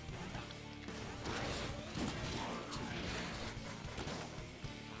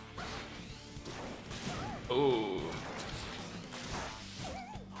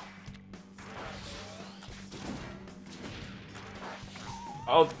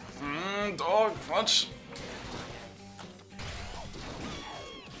 Oh, dog punch.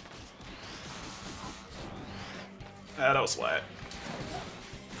 Ah, that was whack.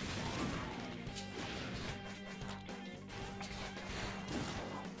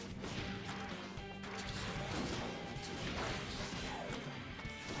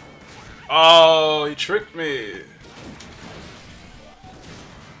 Oh, he tricked me.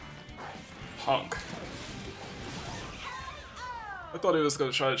 Punk. I thought he was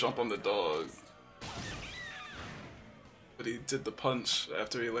gonna try to jump on the dog. But he did the punch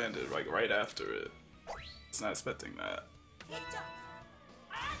after he landed, like right after it. I was not expecting that.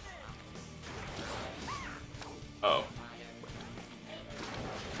 Oh.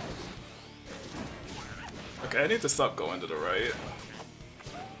 Okay, I need to stop going to the right.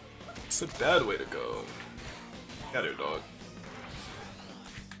 It's a bad way to go. Get her, dog.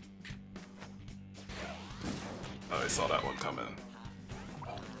 Oh, I saw that one coming.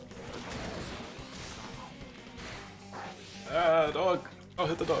 Ah, dog! Oh,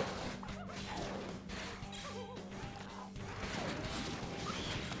 hit the dog.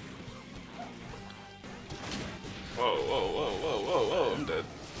 Whoa, whoa, whoa, whoa, whoa, whoa, I'm dead.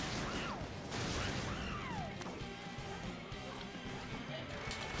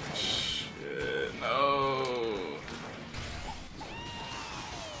 Shit, no.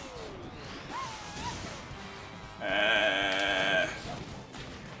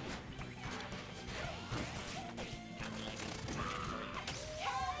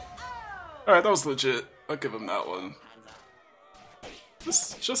 Alright, that was legit. I'll give him that one.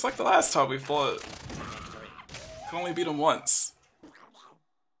 Just like the last time we fought. Can only beat him once.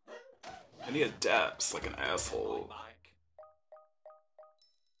 And he adapts like an asshole.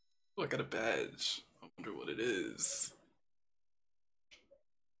 Oh, I got a badge. I wonder what it is.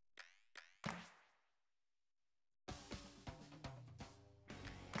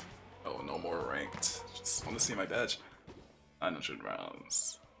 Oh, no more ranked. Just want to see my badge. 900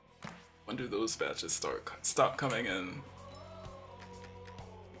 rounds. When do those badges stop coming in?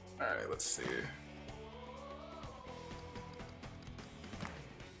 Alright, let's see.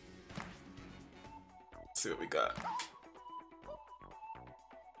 Let's see what we got.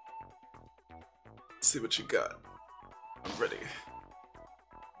 Let's see what you got. I'm ready.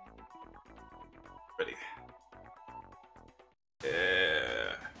 Ready.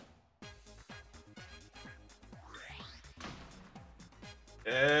 Yeah.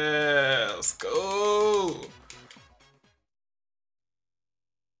 Yeah, let's go.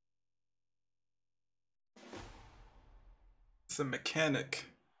 It's a mechanic.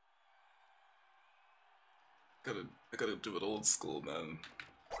 I gotta do it old school, man.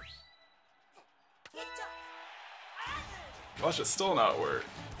 Watch it still not work.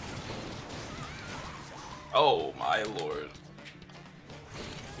 Oh my lord.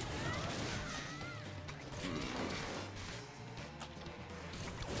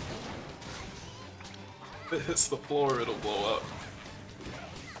 If it hits the floor, it'll blow up.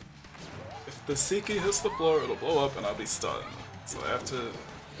 If the Seiki hits the floor, it'll blow up and I'll be stunned. So I have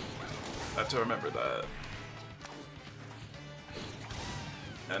to remember that.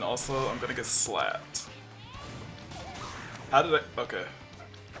 And also, I'm gonna get slapped. How did I? Okay.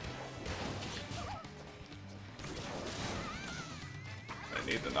 I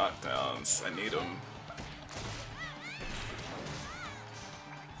need the knockdowns. I need them.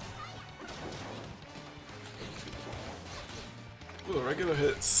 Ooh, regular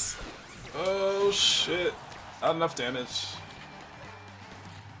hits. Oh shit. Not enough damage.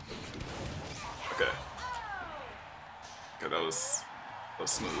 Okay. Okay, that was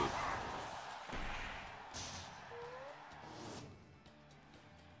smooth.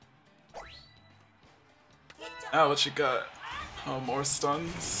 Ah, what you got? Oh, more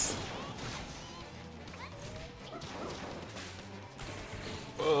stuns?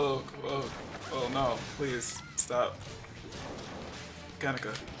 Whoa, whoa. Oh no, please, stop.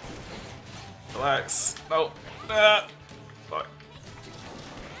 Mechanica. Relax. No. Ah. Fuck.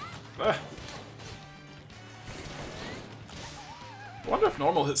 Ah. I wonder if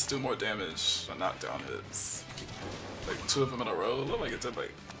normal hits do more damage than knockdown hits. Like 2 of them in a row. It looked like it did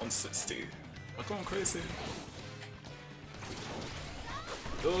like 160. Am I going crazy?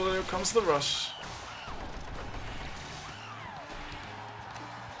 Oh, there comes the rush.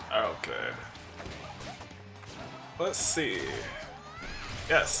 Okay. Let's see.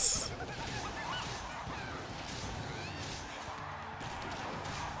 Yes.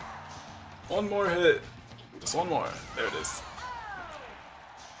 One more hit. Just one more. There it is.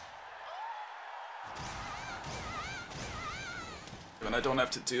 And I don't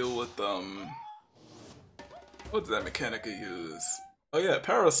have to deal with what did that Mechanica use? Oh yeah,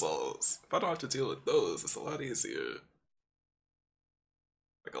 parasols. If I don't have to deal with those, it's a lot easier.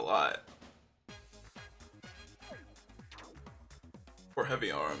 Like a lot. Or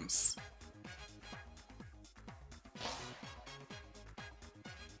heavy arms.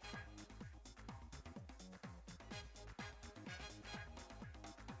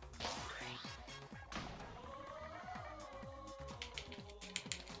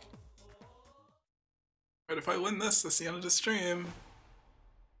 Right, if I win this, that's the end of the stream.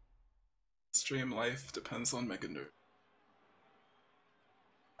 Stream life depends on Mega Nerd.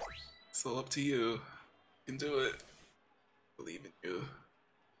 It's all up to you. You can do it. Believe in you.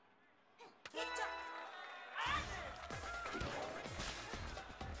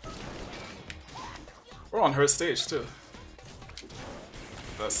 We're on her stage too.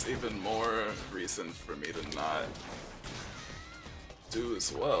 That's even more reason for me to not do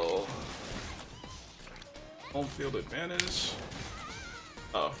as well. Home field advantage?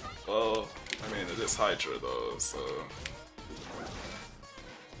 Oh, well, I mean, it is Hydra though, so...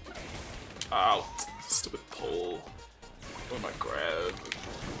 Ow! Stupid pole. What am I grab?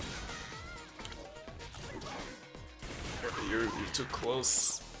 You're too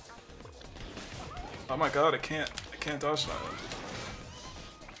close. Oh my god, I can't dodge that.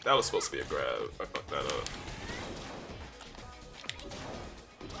 That was supposed to be a grab. I fucked that up.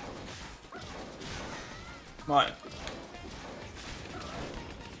 Come on.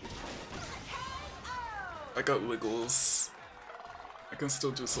 I got wiggles. I can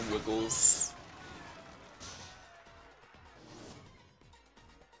still do some wiggles.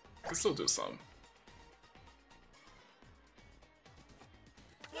 I can still do some.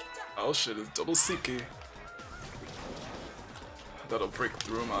 Oh shit, it's double Seeky. That'll break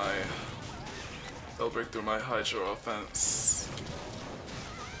through my Hydra offense.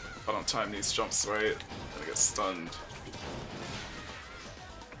 If I don't time these jumps right, I'm gonna get stunned.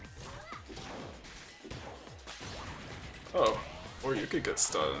 Oh, or you could get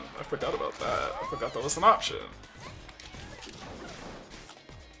stunned. I forgot about that. I forgot that was an option.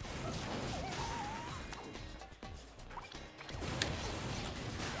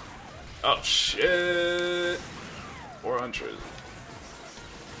 Oh shit! 400.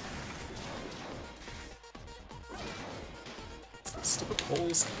 Stupid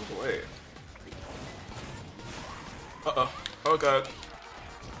poles, get away. Uh-oh. Oh god.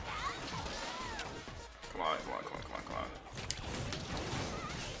 Come on, come on, come on, come on, come on.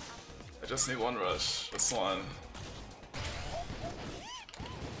 I just need one rush. Just one.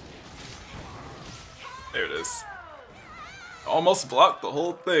 There it is. Almost blocked the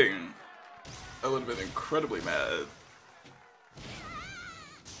whole thing. I would have been incredibly mad.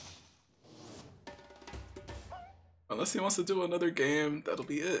 Unless he wants to do another game, that'll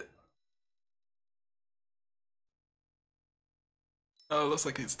be it. Oh, looks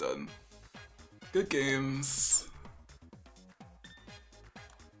like he's done. Good games.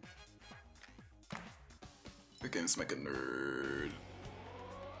 Good games make a nerd.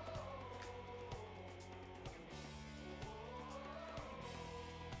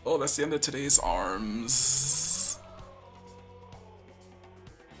 Oh, that's the end of today's ARMS.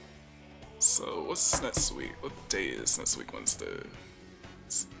 So, what's next week? What day is next week? Wednesday?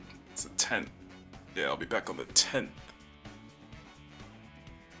 It's the 10th. Yeah, I'll be back on the 10th.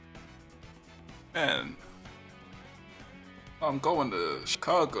 Man, I'm going to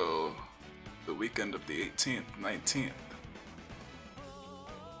Chicago the weekend of the 18th, 19th.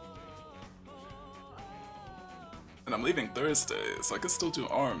 And I'm leaving Thursday, so I can still do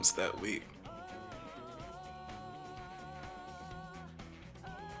ARMS that week.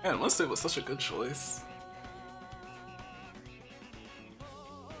 Man, Wednesday was such a good choice.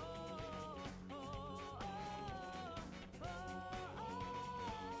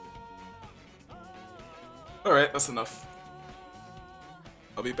 Alright, that's enough.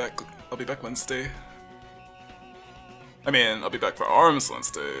 I'll be back Wednesday. I mean, I'll be back for ARMS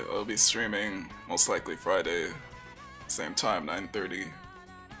Wednesday. I'll be streaming most likely Friday. Same time, 9:30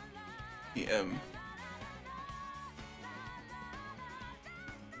 PM.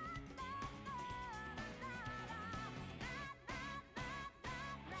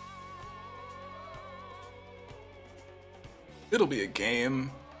 It'll be a game.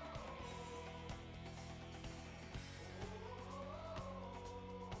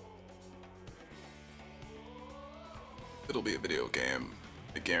 It'll be a video game.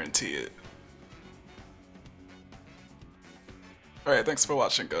 I guarantee it. Alright, thanks for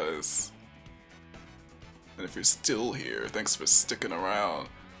watching, guys. And if you're still here, thanks for sticking around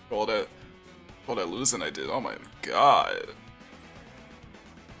for all that losing I did. Oh my god.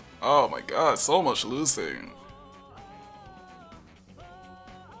 Oh my god, so much losing.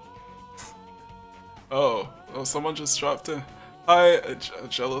 Oh, someone just dropped in. Hi,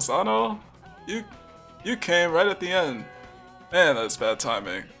 Gelosano? You came right at the end. Man, that's bad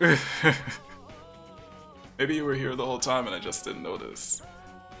timing. Maybe you were here the whole time and I just didn't notice.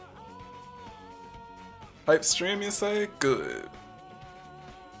 Hype stream, you say? Good.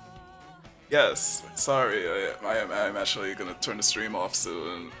 Yes, sorry, I'm actually gonna turn the stream off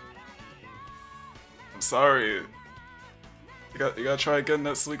soon. I'm sorry. You gotta try again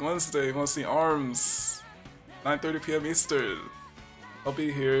next week Wednesday. You wanna see ARMS? 9:30 PM Eastern. I'll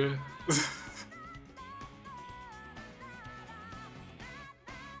be here.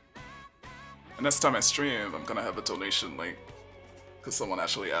 And next time I stream, I'm gonna have a donation link. Cause someone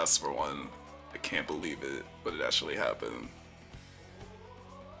actually asked for one. I can't believe it, but it actually happened.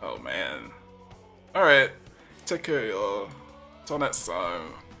 Oh man. Alright. Take care, y'all. Till next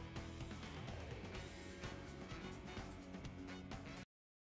time.